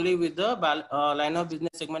created only with the line of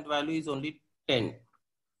business segment value is only 10.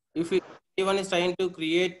 If anyone is trying to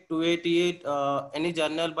create 288 any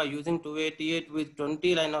journal by using 288 with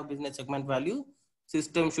 20 line of business segment value,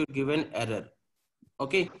 system should give an error.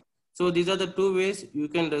 Okay, so these are the two ways you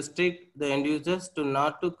can restrict the end users to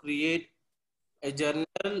not to create a journal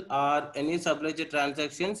or any subledger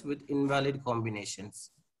transactions with invalid combinations.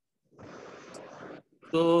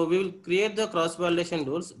 So we will create the cross validation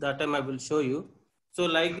rules. That time I will show you. So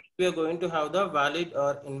like this, we are going to have the valid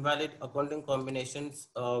or invalid accounting combinations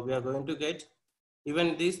we are going to get.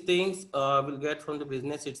 Even these things will get from the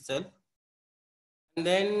business itself. And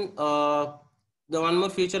then the one more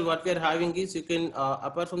feature what we are having is you can,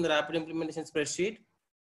 apart from the rapid implementation spreadsheet,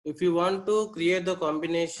 if you want to create the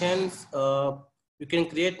combinations, you can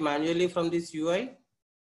create manually from this UI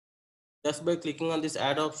just by clicking on this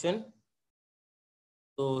add option.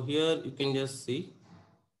 So here you can just see.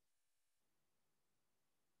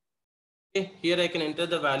 Okay, here I can enter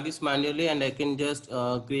the values manually and I can just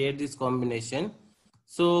create this combination.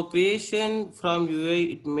 So creation from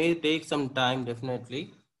UI, it may take some time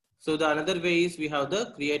definitely. So the another way is we have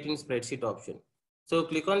the create in spreadsheet option. So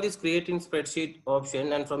click on this create in spreadsheet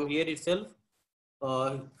option, and from here itself,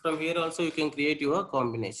 from here also you can create your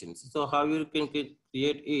combinations. So how you can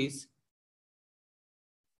create is,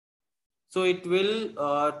 so it will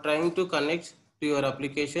trying to connect to your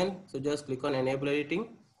application. So just click on enable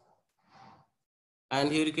editing. And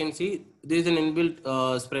here you can see there is an inbuilt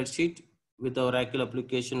spreadsheet with the Oracle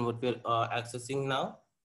application what we are accessing now.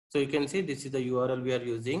 So you can see this is the URL we are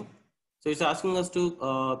using. So it's asking us to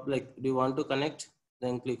like, do you want to connect?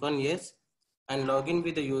 Then click on yes. and log in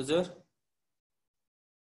with the user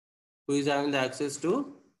who is having the access to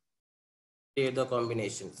create the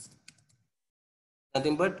combinations.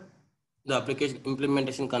 Nothing but the application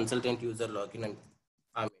implementation consultant user login and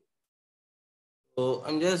I'm in. So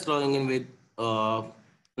I'm just logging in with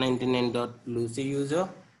 99.lucy user,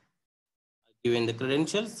 given the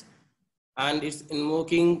credentials, and it's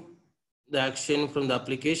invoking the action from the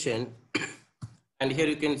application. And here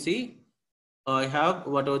you can see I have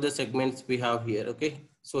whatever the segments we have here. Okay,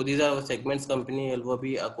 so these are our segments: company, LOB,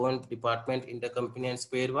 account, department, intercompany, and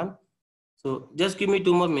spare one. So just give me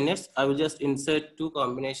 2 more minutes. I will just insert 2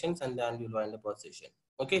 combinations and then you'll find the position.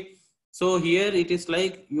 Okay. So here it is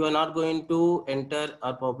like you are not going to enter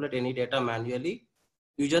or populate any data manually.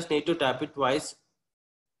 You just need to tap it twice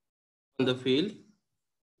on the field.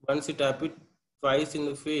 Once you tap it twice in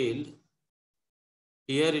the field,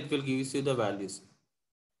 here it will give you the values.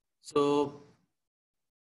 So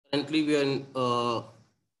currently we are in,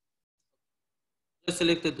 just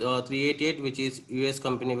select the 388, which is US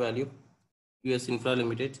company value, US Infra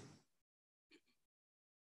Limited.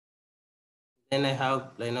 Then I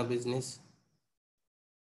have line of business.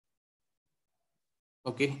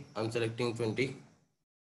 Okay, I'm selecting 20.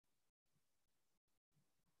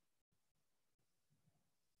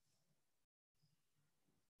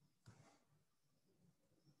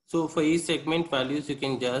 So for each segment values, you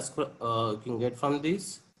can just you can get from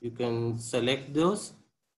this. You can select those,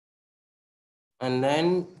 and then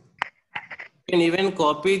you can even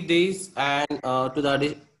copy these and to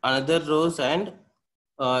the another rows and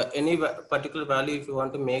any particular value. If you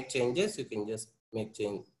want to make changes, you can just make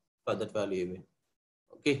change for that value even.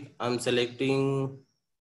 Okay, I'm selecting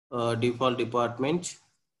default department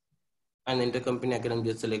and intercompany account. I'm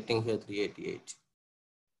just selecting here 388.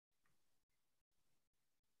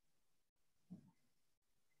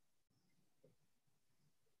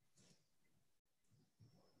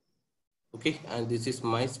 Okay, and this is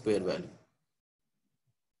my spare value.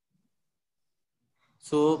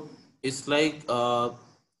 So it's like the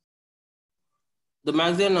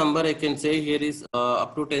maximum number I can say here is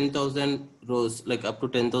up to 10,000 rows, like up to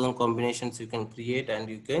 10,000 combinations you can create, and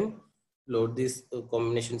you can load these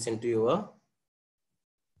combinations into your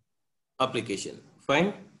application.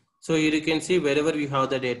 Fine. So here you can see wherever you have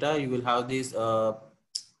the data, you will have this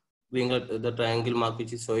being the triangle mark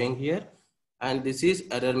which is showing here. And this is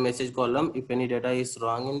error message column. If any data is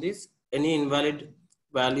wrong in this, any invalid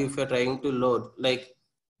value if you're trying to load, like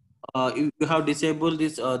if you have disabled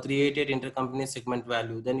this 388 intercompany segment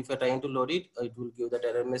value, then if you're trying to load it, it will give that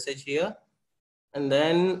error message here. And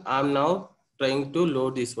then I'm now trying to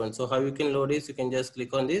load this one. So how you can load this, you can just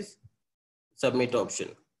click on this submit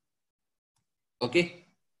option. Okay.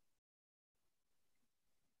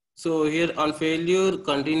 So here on failure,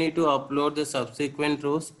 continue to upload the subsequent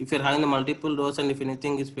rows. If you're having the multiple rows and if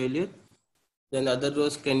anything is failure, then the other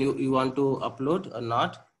rows can you want to upload or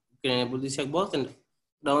not, you can enable this checkbox and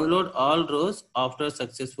download all rows after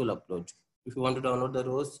successful upload. If you want to download the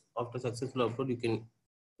rows after successful upload, you can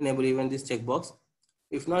enable even this checkbox.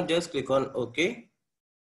 If not, just click on OK.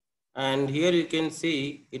 And here you can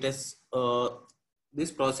see it has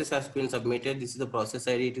this process has been submitted. This is the process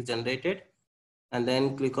ID it is generated. And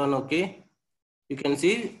then click on OK. You can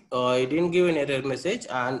see it didn't give an error message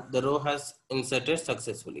and the row has inserted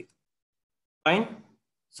successfully. Fine.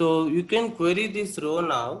 So you can query this row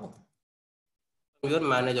now from your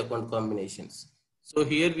manage account combinations. So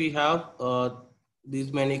here we have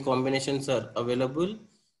these many combinations are available.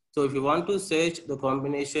 So if you want to search the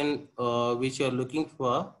combination which you are looking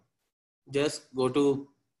for, just go to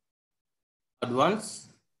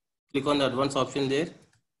advanced, click on the advanced option there,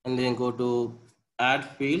 and then go to add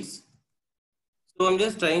fields. So I'm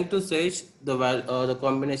just trying to search the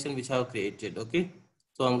combination which I have created. Okay.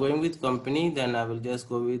 So I'm going with company, then I will just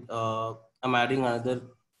go with, I'm adding another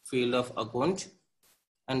field of account.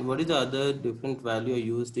 And what is the other different value I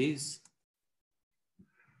used is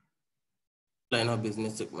line of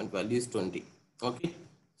business segment value is 20. Okay.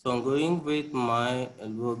 So I'm going with my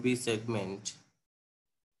LOB segment.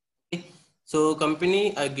 Okay. So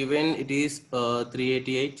company I given it is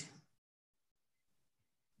 388.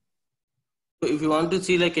 So if you want to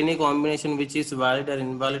see like any combination which is valid or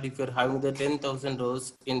invalid, if you're having the 10,000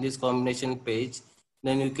 rows in this combination page,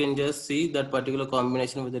 then you can just see that particular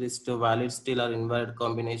combination, whether it's still valid still or invalid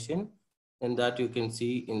combination. And that you can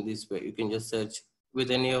see in this way. You can just search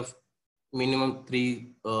with any of minimum 3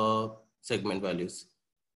 segment values.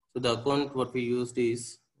 So the account what we used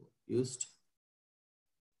is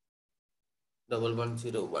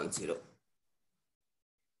 11010.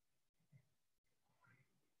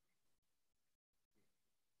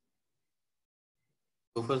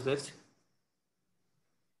 Go for search.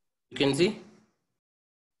 You can see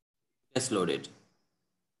it's loaded,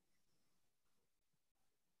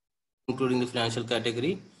 including the financial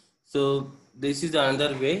category. So this is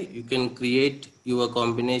another way you can create your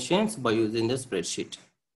combinations by using the spreadsheet.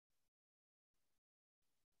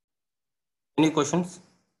 Any questions?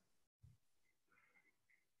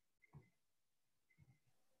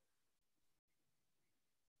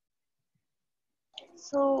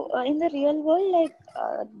 So in the real world, like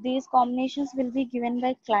these combinations will be given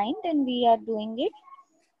by client and we are doing it.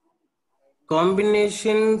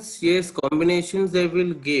 Combinations, yes, combinations they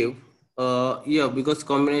will give. Yeah, because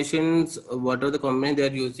combinations, what are the combinations they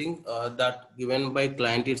are using, that given by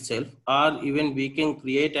client itself, or even we can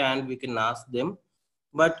create and we can ask them.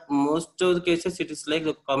 But most of the cases, it is like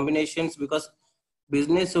the combinations, because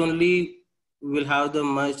business only will have the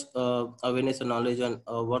much awareness and knowledge on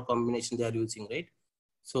what combination they are using, right?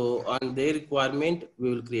 So on their requirement,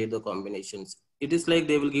 we will create the combinations. It is like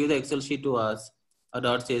they will give the Excel sheet to us, a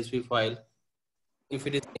 .csv file, if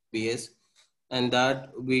it is APS, and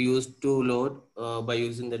that we used to load by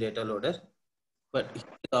using the data loader, but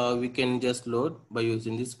we can just load by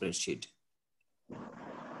using the spreadsheet.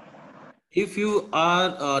 If you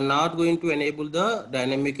are not going to enable the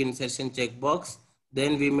dynamic insertion checkbox,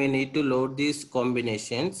 then we may need to load these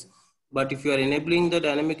combinations. But if you are enabling the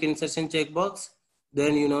dynamic insertion checkbox,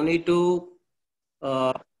 then you don't need to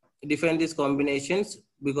define these combinations,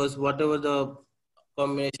 because whatever the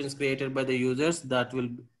combinations created by the users, that will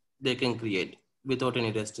they can create without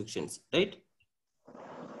any restrictions, right?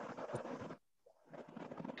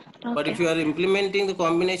 But if Okay. you are implementing the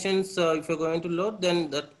combinations, if you're going to load, then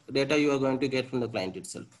that data you are going to get from the client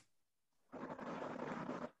itself.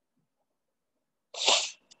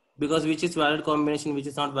 Because which is valid combination, which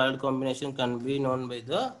is not valid combination can be known by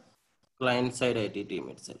the client side IT team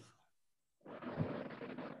itself.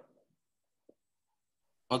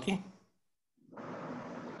 Okay.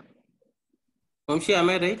 Vamshi, am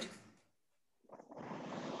I right?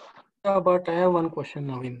 Yeah, but I have one question,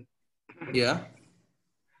 Naveen. Yeah.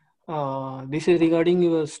 This is regarding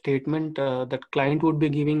your statement that client would be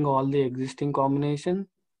giving all the existing combination,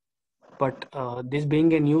 but this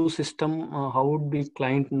being a new system, how would be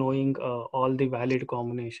client knowing all the valid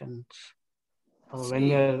combinations? When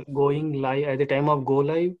we are going live, at the time of go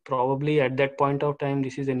live, probably at that point of time,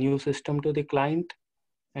 this is a new system to the client,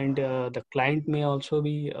 and the client may also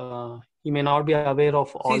be, he may not be aware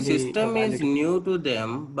of all the System is valid. new to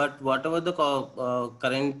them, but whatever the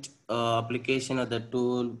current application or the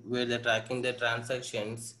tool where they're tracking their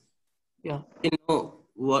transactions, Yeah. they know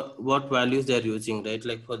what values they're using, right?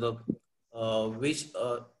 Like for the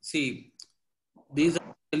see, these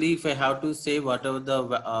are really, if I have to say, whatever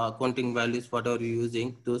the accounting values, whatever you're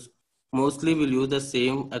using, those mostly will use the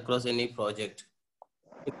same across any project.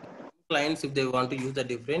 If clients, if they want to use the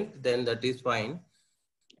different, then that is fine.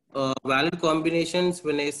 Valid combinations,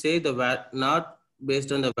 when I say the not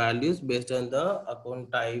based on the values, based on the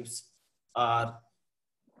account types or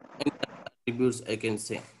attributes, I can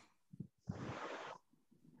say.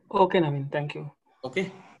 Okay, Naveen, thank you.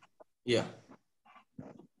 Okay. Yeah.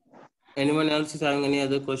 Anyone else is having any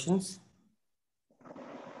other questions?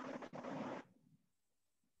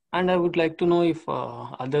 And I would like to know if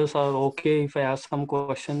others are okay if I ask some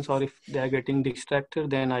questions, or if they are getting distracted,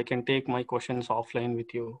 then I can take my questions offline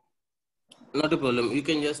with you. Not a problem. You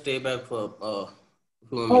can just stay back for a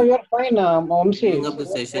few No, minutes. you're fine, Vamsi. Bring up the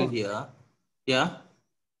session here. Yeah.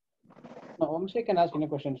 No, Vamsi can ask any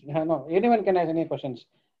questions. No, anyone can ask any questions.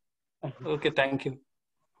 Okay, thank you.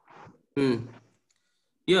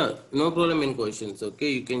 Yeah, no problem in questions.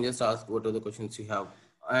 Okay, you can just ask what are the questions you have.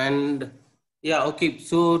 And yeah, okay.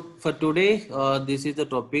 So for today, this is the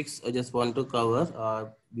topics I just want to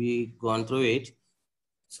cover. We gone through it.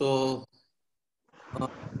 So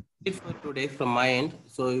it for today from my end.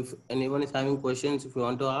 So if anyone is having questions, if you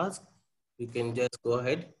want to ask, you can just go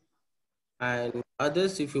ahead. And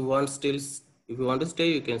others, if you want if you want to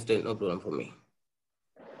stay, you can stay. No problem for me.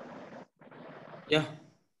 Yeah.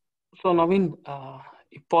 So Naveen,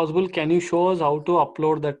 if possible, can you show us how to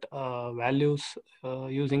upload that values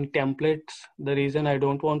using templates? The reason I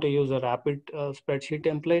don't want to use a rapid spreadsheet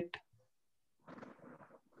template,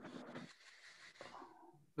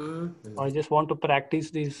 I just want to practice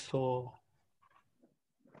this. So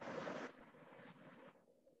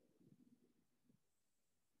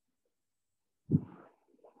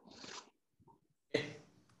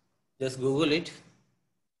Just Google it.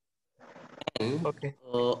 And okay.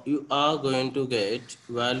 you are going to get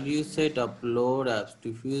value set, upload, apps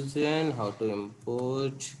diffusion, how to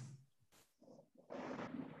import.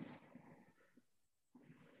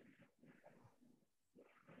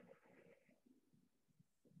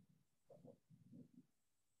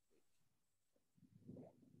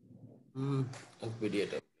 FPDA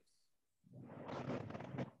template.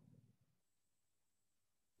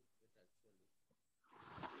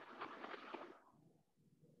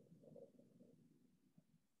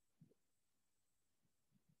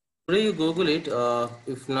 Today you Google it.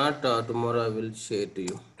 If not, tomorrow I will share to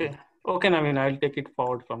you. Okay. Okay, Naveen, I'll take it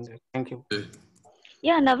forward from there. Thank you.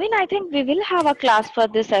 Yeah, Naveen, I think we will have a class for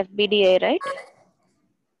this FBDA, right?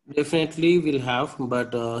 Definitely will have,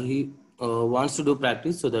 but he wants to do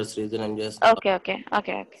practice, so that's the reason I'm just Okay.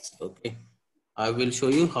 okay. I will show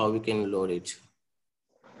you how we can load it.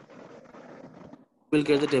 We'll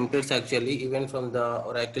get the templates actually, even from the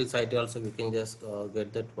Oracle site also we can just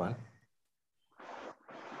get that one.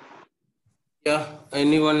 Yeah,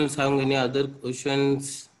 anyone else having any other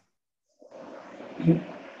questions?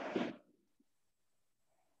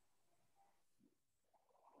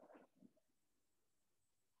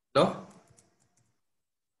 No?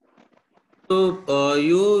 So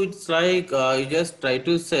it's like you just try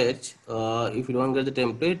to search. If you don't get the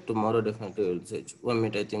template, tomorrow definitely will search. 1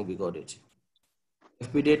 minute, I think we got it.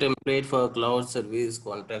 FPDA template for cloud service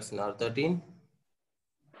contracts in R13.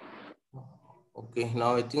 Okay,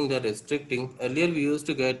 now I think they're restricting. Earlier we used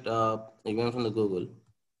to get even from the Google.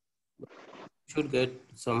 Should get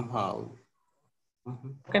somehow.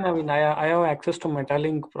 Okay, Naveen, I have access to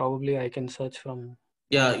Metalink. Probably I can search from.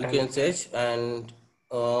 Yeah, you Metalink. can search, and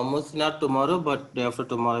almost not tomorrow, but day after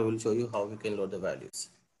tomorrow I will show you how we can load the values.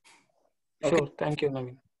 Okay. Sure. Thank you,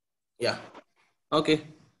 Naveen. Yeah. Okay.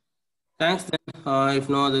 Thanks then. If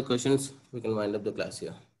no other questions, we can wind up the class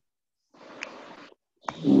here.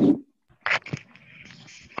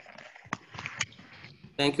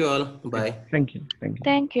 Thank you all. Bye. Thank you. Thank you.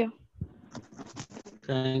 Thank you.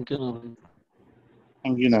 Thank you, Naveen.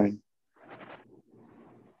 Thank you, Naveen.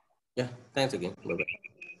 Yeah. Thanks again. Bye-bye.